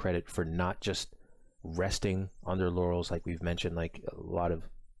lot of credit for not just resting on their laurels, like we've mentioned. Like a lot of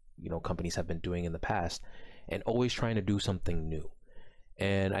companies have been doing in the past, and always trying to do something new.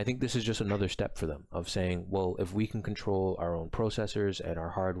 And I think this is just another step for them of saying, well, if we can control our own processors and our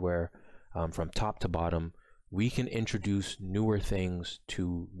hardware from top to bottom, we can introduce newer things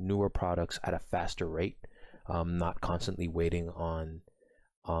to newer products at a faster rate, not constantly waiting on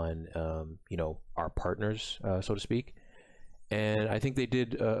our partners, so to speak. And I think they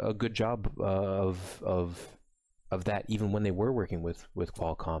did a good job of that, even when they were working with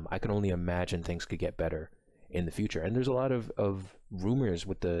Qualcomm. I can only imagine things could get better in the future. And there's a lot of rumors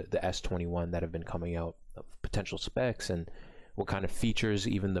with the S21 that have been coming out of potential specs and what kind of features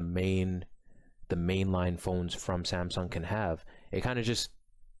even the mainline phones from Samsung can have. It kind of just,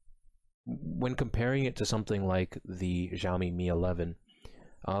 when comparing it to something like the Xiaomi Mi 11,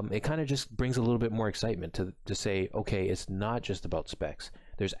 it kind of just brings a little bit more excitement to say, okay, it's not just about specs.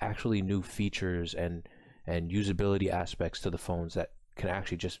 There's actually new features and usability aspects to the phones that can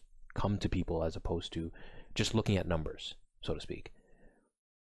actually just come to people, as opposed to just looking at numbers, so to speak.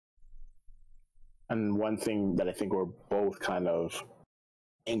 And one thing that I think we're both kind of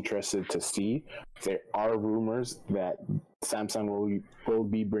interested to see, there are rumors that Samsung will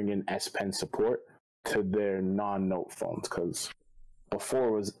be bringing S Pen support to their non-Note phones, because before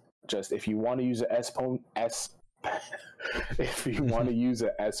it was just, if you want to use an if you want to use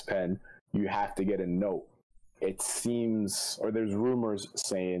an S Pen, you have to get a Note. It seems, or there's rumors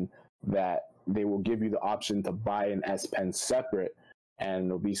saying that they will give you the option to buy an S Pen separate, and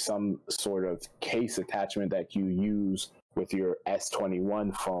there'll be some sort of case attachment that you use with your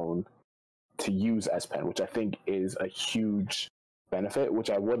S21 phone to use S Pen, which I think is a huge benefit, which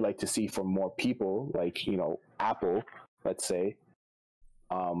I would like to see from more people, like, Apple, let's say.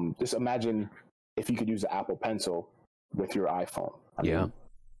 Just imagine if you could use the Apple Pencil with your iPhone. I mean,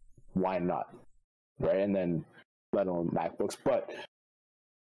 why not? Right? And then let alone MacBooks. But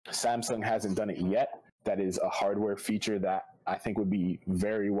Samsung hasn't done it yet. That is a hardware feature that I think would be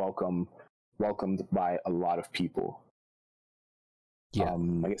very welcomed by a lot of people. Yeah.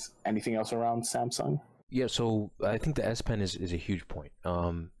 I guess anything else around Samsung? Yeah, so I think the S Pen is a huge point.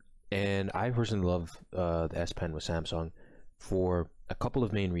 And I personally love the S Pen with Samsung for a couple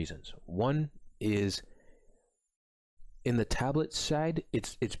of main reasons. One is, in the tablet side,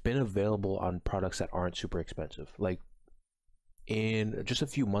 it's been available on products that aren't super expensive. Like, in just a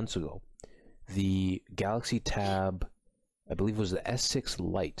few months ago, the Galaxy Tab, I believe it was the S6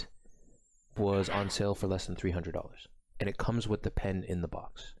 Lite, was on sale for less than $300, and it comes with the pen in the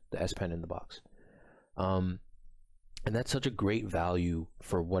box, the S Pen in the box. And that's such a great value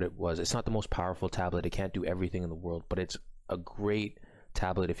for what it was. It's not the most powerful tablet, it can't do everything in the world, but it's a great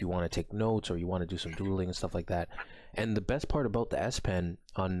tablet if you want to take notes or you want to do some doodling and stuff like that. And the best part about the S Pen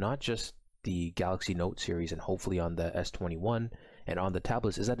on not just the Galaxy Note series and hopefully on the S21 and on the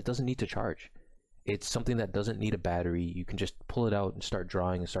tablets is that it doesn't need to charge. It's something that doesn't need a battery. You can just pull it out and start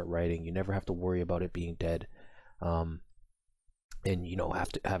drawing and start writing. You never have to worry about it being dead, and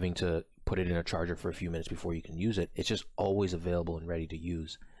having to put it in a charger for a few minutes before you can use it. It's just always available and ready to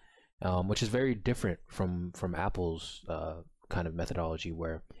use, which is very different from Apple's kind of methodology,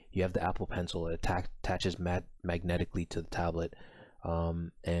 where you have the Apple Pencil. It attaches magnetically to the tablet,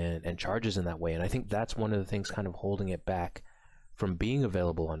 and charges in that way. And I think that's one of the things kind of holding it back from being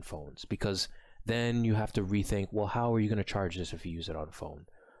available on phones, because then you have to rethink, well, how are you going to charge this if you use it on a phone?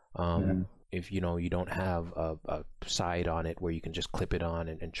 If you don't have a side on it where you can just clip it on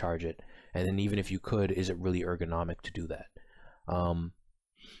and charge it, and then even if you could, is it really ergonomic to do that?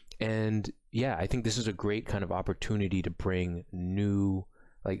 And yeah, I think this is a great kind of opportunity to bring new,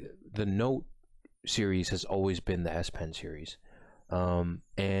 like, the Note series has always been the S Pen series,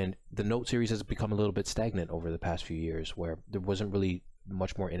 and the Note series has become a little bit stagnant over the past few years, where there wasn't really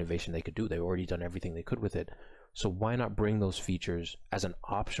much more innovation they could do. They've already done everything they could with it, so why not bring those features as an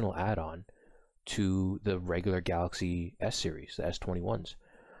optional add-on to the regular Galaxy S series, the S21s?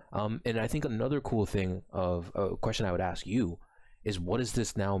 And I think another cool thing, of a question I would ask you, is what does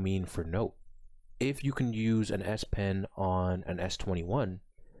this now mean for Note? If you can use an S Pen on an S21,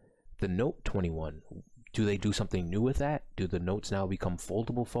 the Note 21, do they do something new with that? Do the Notes now become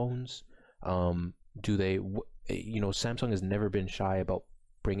foldable phones? Do they, Samsung has never been shy about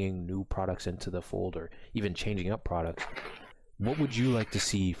bringing new products into the fold or even changing up products. What would you like to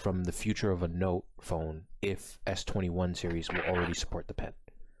see from the future of a Note phone if S21 series will already support the pen?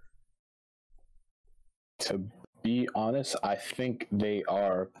 To be honest, I think they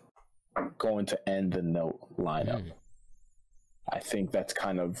are going to end the Note lineup. I think that's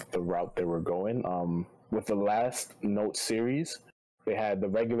kind of the route they were going. With the last Note series, they had the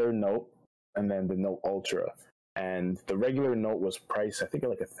regular Note and then the Note Ultra. and the regular Note was priced, I think, at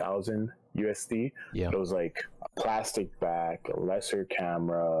like $1,000 USD. Yeah. It was like a plastic back, a lesser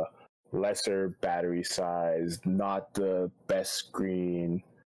camera, lesser battery size, not the best screen.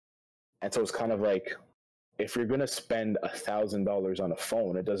 And so it's kind of like, if you're gonna spend $1,000 on a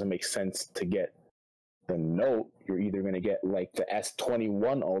phone, it doesn't make sense to get the Note. You're either gonna get like the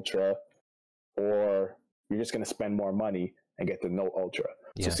S21 Ultra, or you're just gonna spend more money and get the Note Ultra.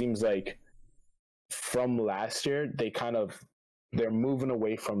 Yeah. So it seems like from last year, they're moving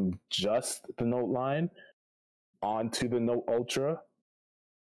away from just the Note line onto the Note Ultra.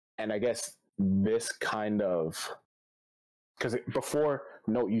 And I guess this kind of, because before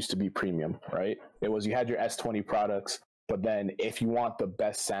Note used to be premium, right? It was, you had your S20 products, but then if you want the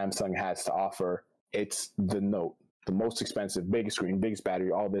best Samsung has to offer, it's the Note, the most expensive, biggest screen, biggest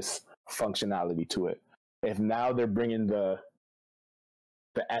battery, all this functionality to it. If now they're bringing the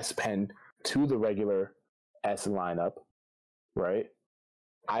S Pen to the regular S lineup, right?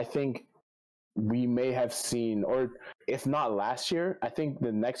 I think we may have seen, or if not last year, I think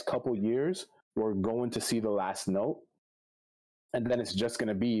the next couple years, we're going to see the last Note. And then it's just going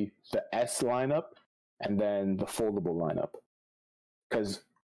to be the S lineup and then the foldable lineup. Because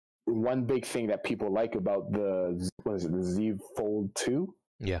one big thing that people like about the Z Fold 2?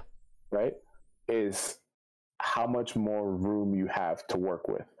 Yeah. Right? Is how much more room you have to work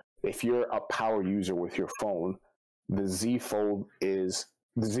with. If you're a power user with your phone, the Z Fold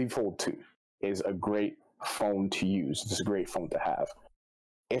 2 is a great phone to use. It's a great phone to have.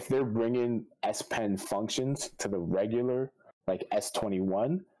 If they're bringing S Pen functions to the regular, like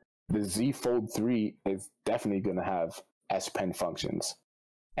S21, the Z Fold 3 is definitely going to have S Pen functions.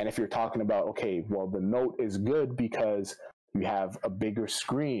 And if you're talking about, okay, well, the Note is good because you have a bigger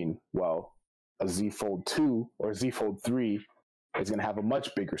screen, well, a Z Fold 2 or Z Fold 3 is going to have a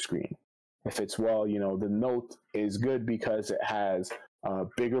much bigger screen. If it's, well, the Note is good because it has a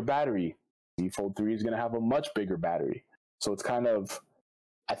bigger battery, Z Fold 3 is going to have a much bigger battery. So it's kind of,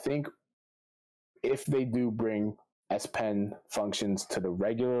 I think if they do bring S Pen functions to the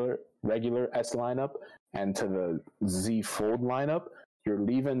regular S lineup and to the Z Fold lineup, you're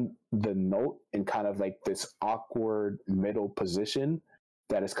leaving the Note in kind of like this awkward middle position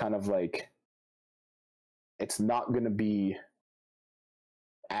that is kind of like, it's not going to be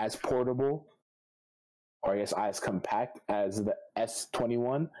as portable, or I guess as compact as the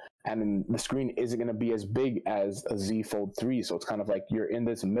S21, and then the screen isn't going to be as big as a Z Fold 3. So it's kind of like you're in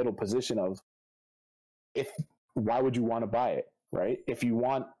this middle position of, why would you want to buy it, right? If you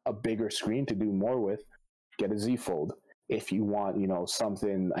want a bigger screen to do more with, get a Z Fold. If you want,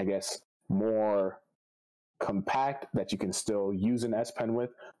 something, I guess, more compact that you can still use an S Pen with,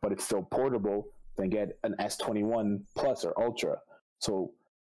 but it's still portable, then get an S21 Plus or Ultra. So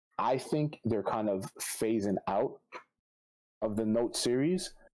I think they're kind of phasing out of the Note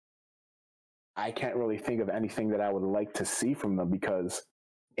series. I can't really think of anything that I would like to see from them because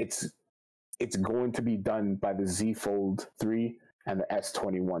it's going to be done by the Z Fold 3 and the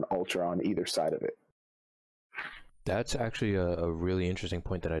S21 Ultra on either side of it. That's actually a really interesting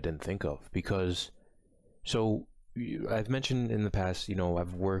point that I didn't think of, because I've mentioned in the past,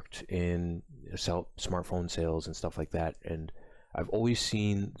 I've worked in smartphone sales and stuff like that, and I've always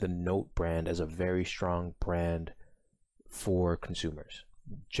seen the Note brand as a very strong brand for consumers.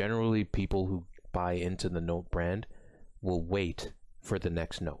 Generally, people who buy into the Note brand will wait for the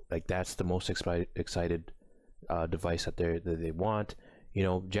next Note. Like, that's the most excited device that they want.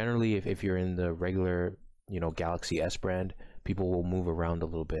 Generally, if you're in the regular Galaxy S brand, people will move around a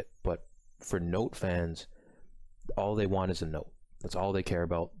little bit, but for Note fans, all they want is a Note. That's all they care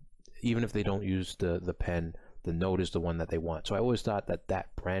about. Even if they don't use the pen, the Note is the one that they want. So I always thought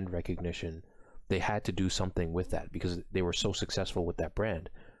that brand recognition, they had to do something with that because they were so successful with that brand.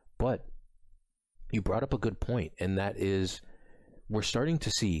 But you brought up a good point, and that is, we're starting to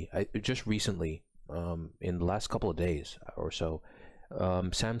see, just recently, in the last couple of days or so,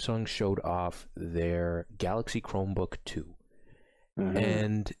 Samsung showed off their Galaxy Chromebook 2. Mm-hmm.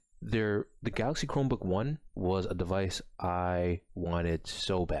 And the Galaxy Chromebook 1 was a device I wanted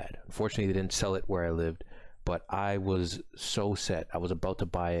so bad. Unfortunately, they didn't sell it where I lived, but I was so set. I was about to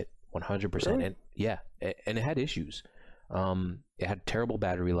buy it 100%. Really? And yeah, and it had issues. It had terrible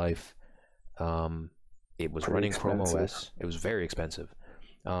battery life. It was running Chrome OS. It was very expensive.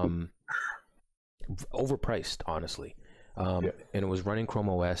 Overpriced, honestly. And it was running Chrome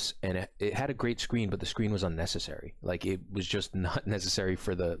OS, and it had a great screen, but the screen was unnecessary. Like, it was just not necessary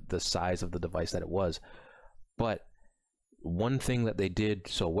for the size of the device that it was. But one thing that they did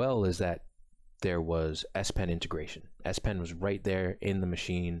so well is that there was S Pen integration. S Pen was right there in the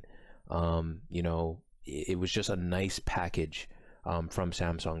machine. it was just a nice package from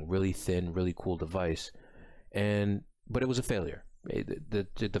Samsung, really thin, really cool device, but it was a failure.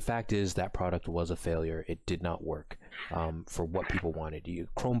 The fact is that product was a failure. It did not work for what people wanted.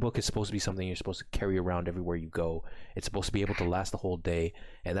 Chromebook is supposed to be something you're supposed to carry around everywhere you go. It's supposed to be able to last the whole day,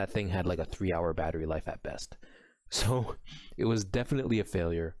 and that thing had like a 3-hour battery life at best. So it was definitely a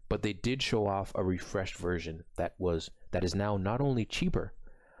failure, but they did show off a refreshed version that is now not only cheaper,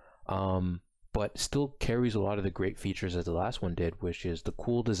 but still carries a lot of the great features as the last one did, which is the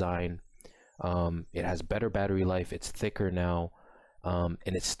cool design. It has better battery life. It's thicker now. And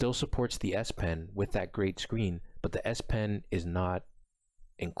it still supports the S Pen with that great screen, but the S Pen is not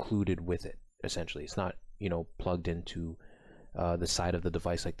included with it. Essentially, it's not, plugged into the side of the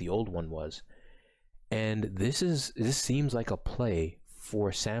device like the old one was. And this seems like a play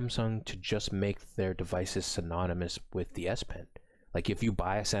for Samsung to just make their devices synonymous with the S Pen. Like if you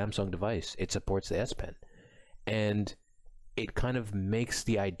buy a Samsung device, it supports the S Pen, and it kind of makes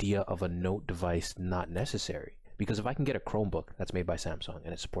the idea of a Note device not necessary. Because if I can get a Chromebook that's made by Samsung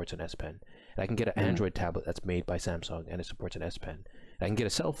and it supports an S Pen, and I can get an Android tablet that's made by Samsung and it supports an S Pen, and I can get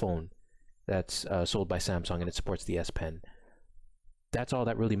a cell phone that's sold by Samsung and it supports the S Pen, that's all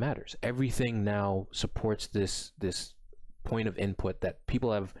that really matters. Everything now supports this point of input that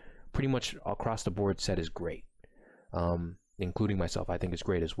people have pretty much across the board said is great, including myself. I think it's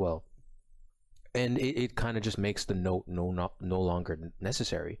great as well. And it kind of just makes the Note no longer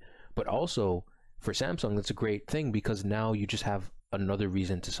necessary. But also, for Samsung, that's a great thing because now you just have another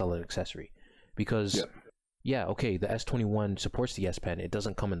reason to sell an accessory. Because, okay, the S21 supports the S Pen. It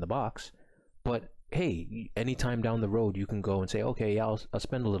doesn't come in the box. But, hey, anytime down the road, you can go and say, okay, yeah, I'll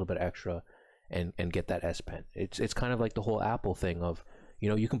spend a little bit extra and get that S Pen. It's kind of like the whole Apple thing of,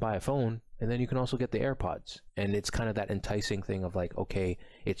 you can buy a phone and then you can also get the AirPods. And it's kind of that enticing thing of like, okay,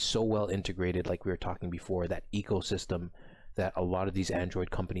 it's so well integrated, like we were talking before, that ecosystem that a lot of these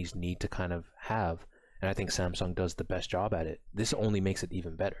Android companies need to kind of have, and I think Samsung does the best job at it. This only makes it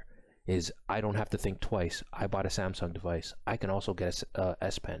even better, is I don't have to think twice. I bought a Samsung device. I can also get a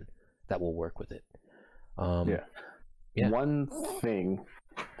S Pen that will work with it. One thing,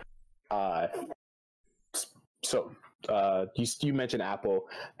 you mentioned Apple,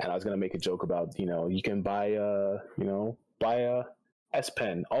 and I was going to make a joke about, you can buy a S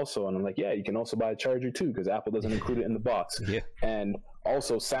Pen also, and I'm like, yeah, you can also buy a charger too, because Apple doesn't include it in the box. And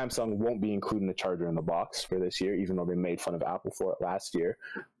also Samsung won't be including the charger in the box for this year, even though they made fun of Apple for it last year.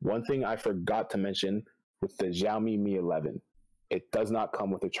 One thing I forgot to mention with the Xiaomi Mi 11, it does not come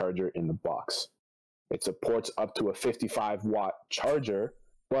with a charger in the box. It supports up to a 55-watt charger,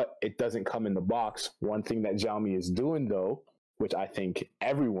 but it doesn't come in the box. One thing that Xiaomi is doing, though, which I think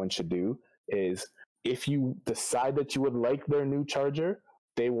everyone should do, is if you decide that you would like their new charger,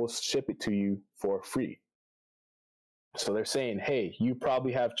 they will ship it to you for free. So they're saying, hey, you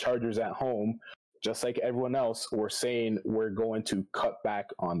probably have chargers at home, just like everyone else. We're saying we're going to cut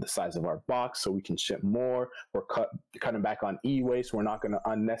back on the size of our box so we can ship more. We're cutting back on e-waste. We're not going to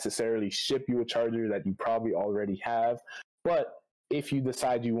unnecessarily ship you a charger that you probably already have. But if you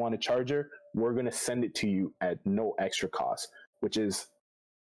decide you want a charger, we're going to send it to you at no extra cost, which is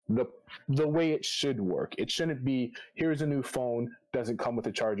the way it should work. It shouldn't be, here's a new phone, doesn't come with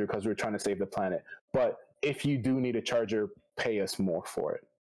a charger because we're trying to save the planet. But if you do need a charger, pay us more for it.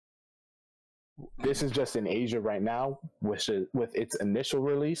 This is just in Asia right now, with its initial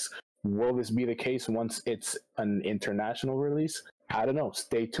release. Will this be the case once it's an international release? I don't know.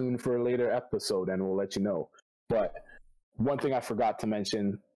 Stay tuned for a later episode and we'll let you know. But one thing I forgot to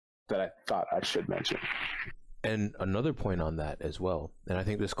mention that I thought I should mention. And another point on that as well, and I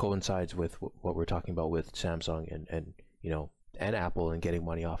think this coincides with what we're talking about with Samsung and Apple and getting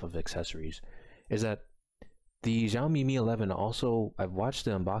money off of accessories, is that the Xiaomi Mi 11 also, I've watched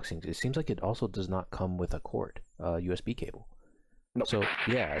the unboxings, it seems like it also does not come with a cord, USB cable. Nope. So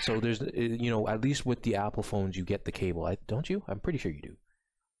yeah, so there's, at least with the Apple phones, you get the cable. Don't you? I'm pretty sure you do.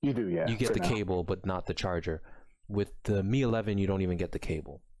 You do, yeah. You get the cable, but not the charger. With the Mi 11, you don't even get the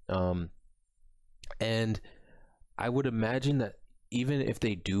cable. And I would imagine that even if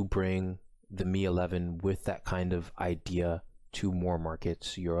they do bring the Mi 11 with that kind of idea to more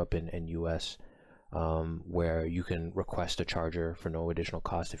markets, Europe and US, where you can request a charger for no additional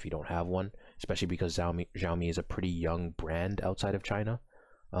cost if you don't have one, especially because Xiaomi is a pretty young brand outside of China,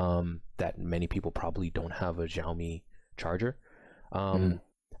 that many people probably don't have a Xiaomi charger.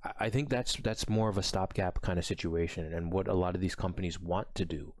 I think that's more of a stopgap kind of situation, and what a lot of these companies want to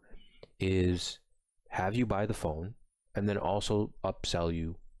do is have you buy the phone and then also upsell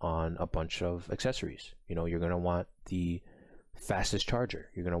you on a bunch of accessories. You're going to want the fastest charger.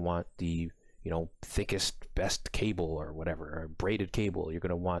 You're going to want the thickest, best cable or whatever, or braided cable. You're going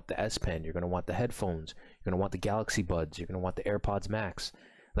to want the S Pen. You're going to want the headphones. You're going to want the Galaxy Buds. You're going to want the AirPods Max.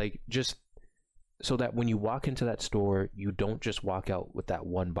 Like, just so that when you walk into that store, you don't just walk out with that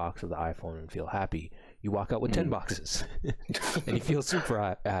one box of the iPhone and feel happy. You walk out with 10 boxes and you feel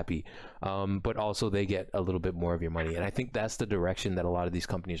super happy. But also they get a little bit more of your money. And I think that's the direction that a lot of these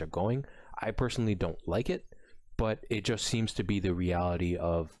companies are going. I personally don't like it, but it just seems to be the reality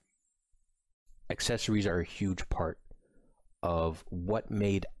of accessories are a huge part of what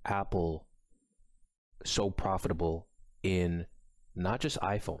made Apple so profitable in not just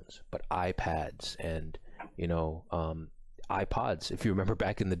iPhones, but iPads and, iPods. If you remember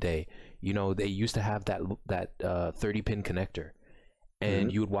back in the day, they used to have that 30-pin connector.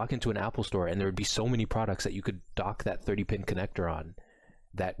 And you would walk into an Apple store and there would be so many products that you could dock that 30-pin connector on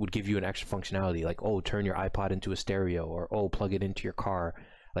that would give you an extra functionality, like, oh, turn your iPod into a stereo, or, oh, plug it into your car.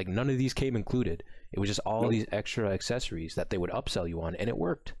 Like, none of these came included. It was just all these extra accessories that they would upsell you on, and it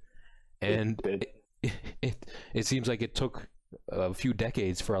worked. And it seems like it took a few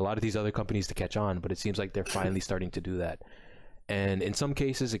decades for a lot of these other companies to catch on, but it seems like they're finally starting to do that. And in some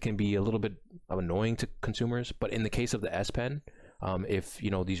cases, it can be a little bit annoying to consumers. But in the case of the S Pen, if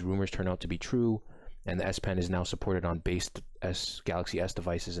these rumors turn out to be true, and the S Pen is now supported on base Galaxy S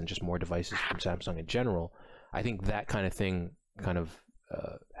devices and just more devices from Samsung in general, I think that kind of thing kind of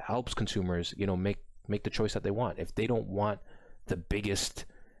helps consumers, make the choice that they want. If they don't want the biggest,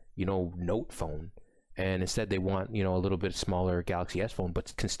 Note phone, and instead they want, a little bit smaller Galaxy S phone,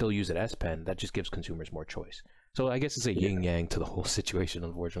 but can still use an S Pen, that just gives consumers more choice. So I guess it's a yin yang to the whole situation,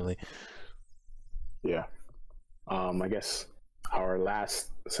 unfortunately. Yeah. I guess our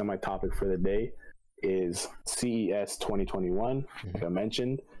last semi-topic for the day is CES 2021. Like I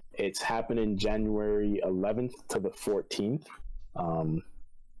mentioned, it's happening January 11th to the 14th.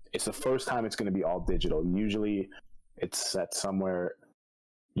 It's the first time it's going to be all digital. Usually it's at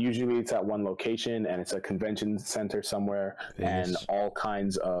one location, and it's a convention center somewhere. Yes. And all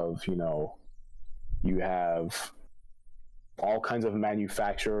kinds of, you have all kinds of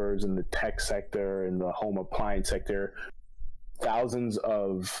manufacturers in the tech sector, in the home appliance sector, thousands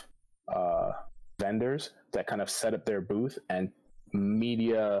of vendors that kind of set up their booth, and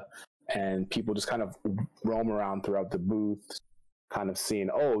media and people just kind of roam around throughout the booth, kind of seeing,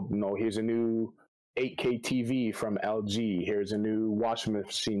 here's a new 8K TV from LG, here's a new washing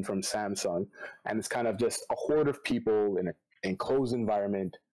machine from Samsung. And it's kind of just a horde of people in an enclosed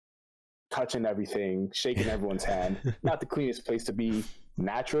environment, touching everything, shaking everyone's hand. Not the cleanest place to be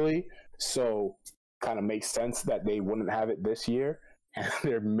naturally, so kind of makes sense that they wouldn't have it this year, and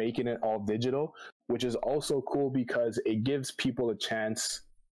they're making it all digital, which is also cool because it gives people a chance.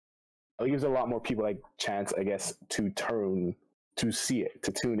 It gives a lot more people a chance, I guess, to see it,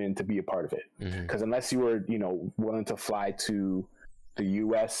 to tune in, to be a part of it. Because unless you were, willing to fly to the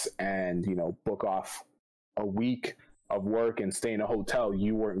US and, book off a week of work and stay in a hotel,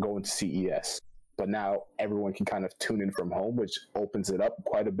 you weren't going to CES. But now everyone can kind of tune in from home, which opens it up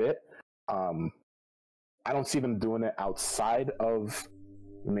quite a bit. I don't see them doing it outside of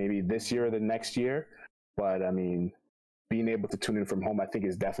maybe this year or the next year, but I mean, being able to tune in from home, I think,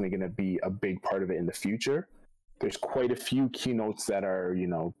 is definitely going to be a big part of it in the future. There's quite a few keynotes that are,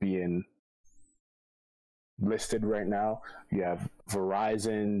 being listed right now. You have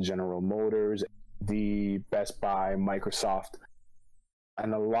Verizon, General Motors, the Best Buy, Microsoft,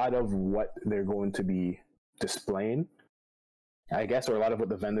 and a lot of what they're going to be displaying, I guess, or a lot of what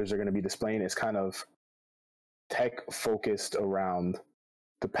the vendors are going to be displaying is kind of tech focused around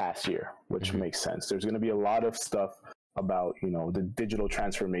the past year, which makes sense. There's going to be a lot of stuff about, the digital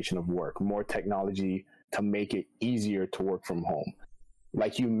transformation of work, more technology to make it easier to work from home.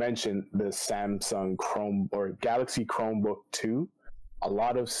 Like you mentioned, the Samsung Chrome or Galaxy Chromebook 2, a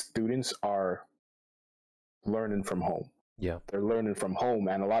lot of students are learning from home. Yeah. They're learning from home,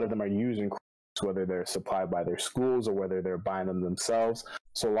 and a lot of them are using Chromebooks, whether they're supplied by their schools or whether they're buying them themselves.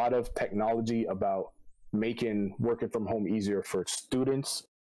 So a lot of technology about making working from home easier for students,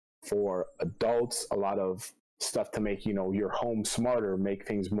 for adults, a lot of stuff to make, your home smarter, make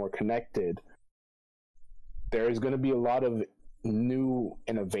things more connected. There is going to be a lot of new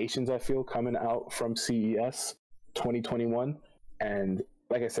innovations, I feel, coming out from CES 2021. And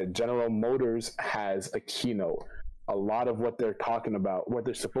like I said, General Motors has a keynote. A lot of what they're talking about, what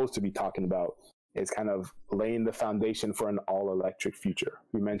they're supposed to be talking about, is kind of laying the foundation for an all-electric future.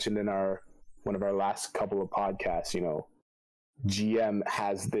 We mentioned in one of our last couple of podcasts, GM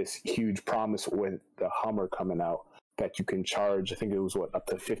has this huge promise with the Hummer coming out that you can charge, I think it was up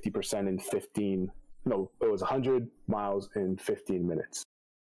to 50% in it was 100 miles in 15 minutes.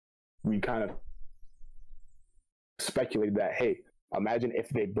 we kind of speculated that, hey, imagine if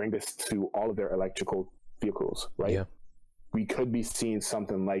they bring this to all of their electrical vehicles, right? Yeah. We could be seeing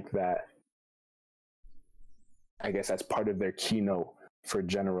something like that, I guess, as part of their keynote for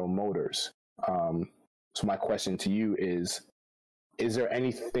General Motors. So my question to you is there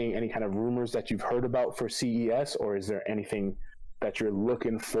anything, any kind of rumors that you've heard about for CES, or is there anything that you're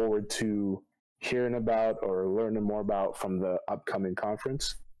looking forward to hearing about or learning more about from the upcoming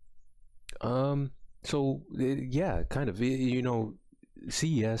conference? So yeah, kind of. You know,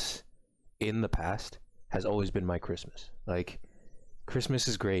 CES in the past has always been my Christmas. Like, Christmas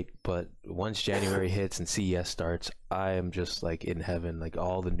is great, but once January hits and CES starts, I am just like in heaven. Like,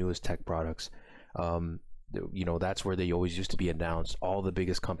 all the newest tech products. You know, that's where they always used to be announced. All the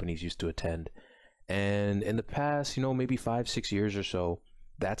biggest companies used to attend. And in the past, you know, maybe 5-6 years or so,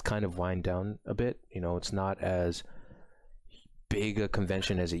 that's kind of wind down a bit. You know, it's not as big a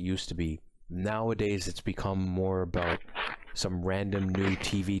convention as it used to be. Nowadays, it's become more about some random new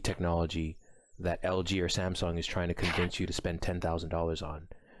TV technology that LG or Samsung is trying to convince you to spend $10,000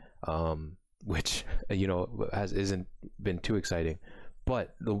 on, which, you know, isn't been too exciting.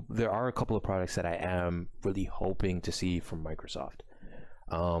 But there are a couple of products that I am really hoping to see from Microsoft.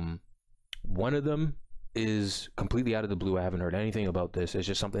 One of them is completely out of the blue. I haven't heard anything about this. It's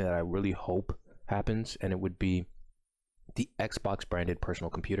just something that I really hope happens, and it would be the Xbox branded personal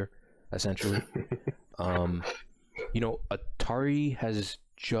computer, essentially. You know, Atari has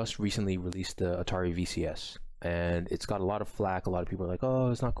just recently released the Atari VCS, and it's got a lot of flack. A lot of people are like, oh,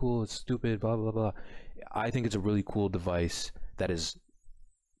 it's not cool, it's stupid, blah, blah, blah. I think it's a really cool device that is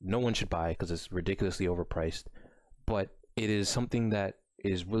no one should buy because it's ridiculously overpriced, but it is something that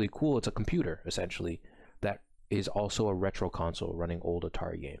is really cool. It's a computer, essentially, that is also a retro console running old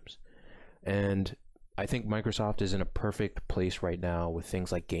Atari games. And I think Microsoft is in a perfect place right now with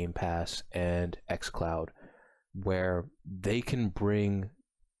things like Game Pass and xCloud, where they can bring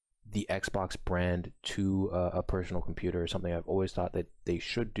the Xbox brand to a personal computer. Something I've always thought that they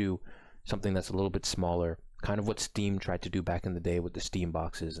should do, something that's a little bit smaller, kind of what Steam tried to do back in the day with the Steam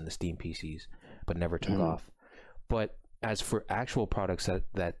boxes and the Steam PCs, but never took off. But as for actual products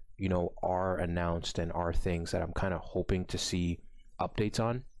that you know are announced and are things that I'm kind of hoping to see updates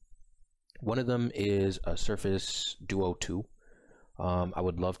on, one of them is a Surface Duo 2. I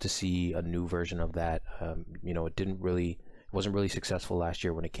would love to see a new version of that. You know, it wasn't really successful last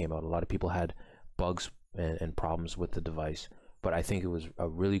year when it came out. A lot of people had bugs and problems with the device, but I think it was a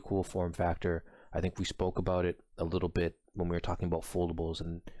really cool form factor. I think we spoke about it a little bit when we were talking about foldables,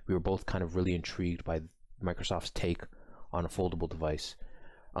 and we were both kind of really intrigued by Microsoft's take on a foldable device.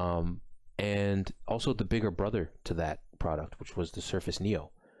 And also the bigger brother to that product, which was the Surface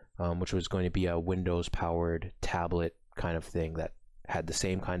Neo, which was going to be a Windows-powered tablet kind of thing that had the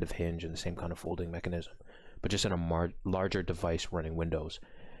same kind of hinge and the same kind of folding mechanism, but just in a larger device running Windows.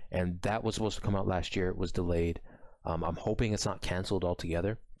 And that was supposed to come out last year. It was delayed. I'm hoping it's not canceled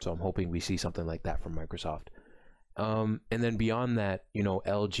altogether, so I'm hoping we see something like that from Microsoft. And then beyond that, you know,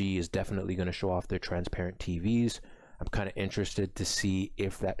 LG is definitely going to show off their transparent TVs. I'm kind of interested to see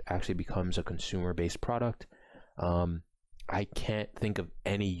if that actually becomes a consumer-based product. I can't think of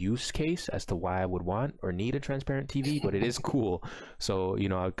any use case as to why I would want or need a transparent TV, but it is cool. So, you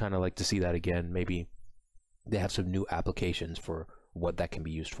know, I'd kind of like to see that again. Maybe they have some new applications for what that can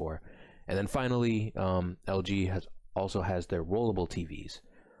be used for. And then finally, LG also has their rollable TVs,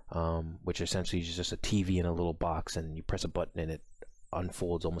 which essentially is just a TV in a little box, and you press a button and it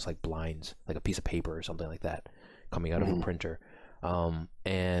unfolds almost like blinds, like a piece of paper or something like that coming out of a printer.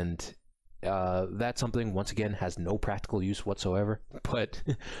 And that's something, once again, has no practical use whatsoever, but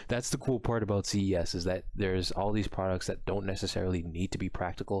that's the cool part about CES, is that there's all these products that don't necessarily need to be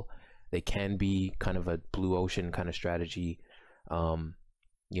practical. They can be kind of a blue ocean kind of strategy.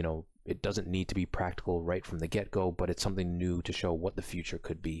 You know, it doesn't need to be practical right from the get-go, but it's something new to show what the future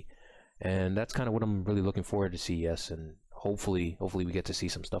could be. And that's kind of what I'm really looking forward to CES, and hopefully we get to see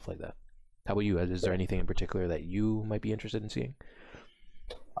some stuff like that. How about you? Is there anything in particular that you might be interested in seeing?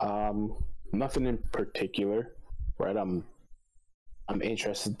 Nothing in particular, right? I'm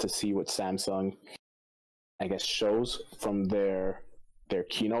interested to see what Samsung, I guess, shows from their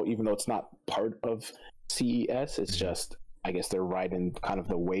keynote, even though it's not part of CES. It's just, I guess, they're riding kind of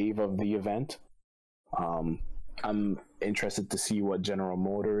the wave of the event. I'm interested to see what General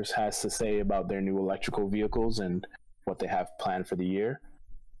Motors has to say about their new electrical vehicles and what they have planned for the year.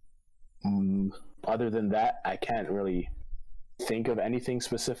 Other than that, I can't really think of anything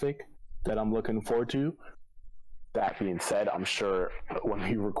specific that I'm looking forward to. That being said, I'm sure when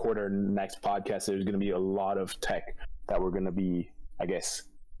we record our next podcast, there's going to be a lot of tech that we're going to be, I guess,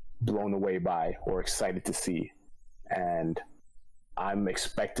 blown away by or excited to see. And I'm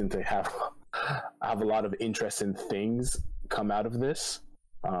expecting to have a lot of interesting things come out of this.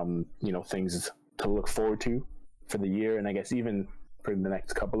 Things to look forward to for the year, and I guess even for the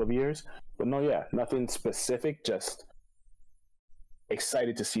next couple of years. But no, yeah, nothing specific, just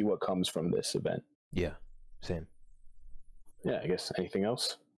excited to see what comes from this event. Yeah, same. Yeah, I guess anything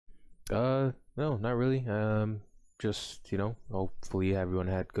else? No, not really. Just, hopefully everyone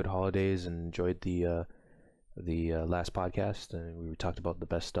had good holidays and enjoyed the last podcast, and we talked about the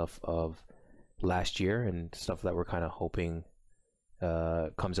best stuff of last year and stuff that we're kind of hoping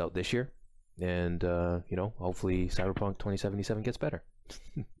comes out this year. And hopefully Cyberpunk 2077 gets better.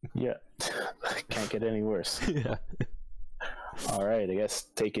 Yeah. Can't get any worse. Yeah. All right, I guess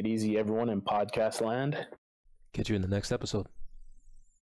take it easy, everyone in podcast land. Catch you in the next episode.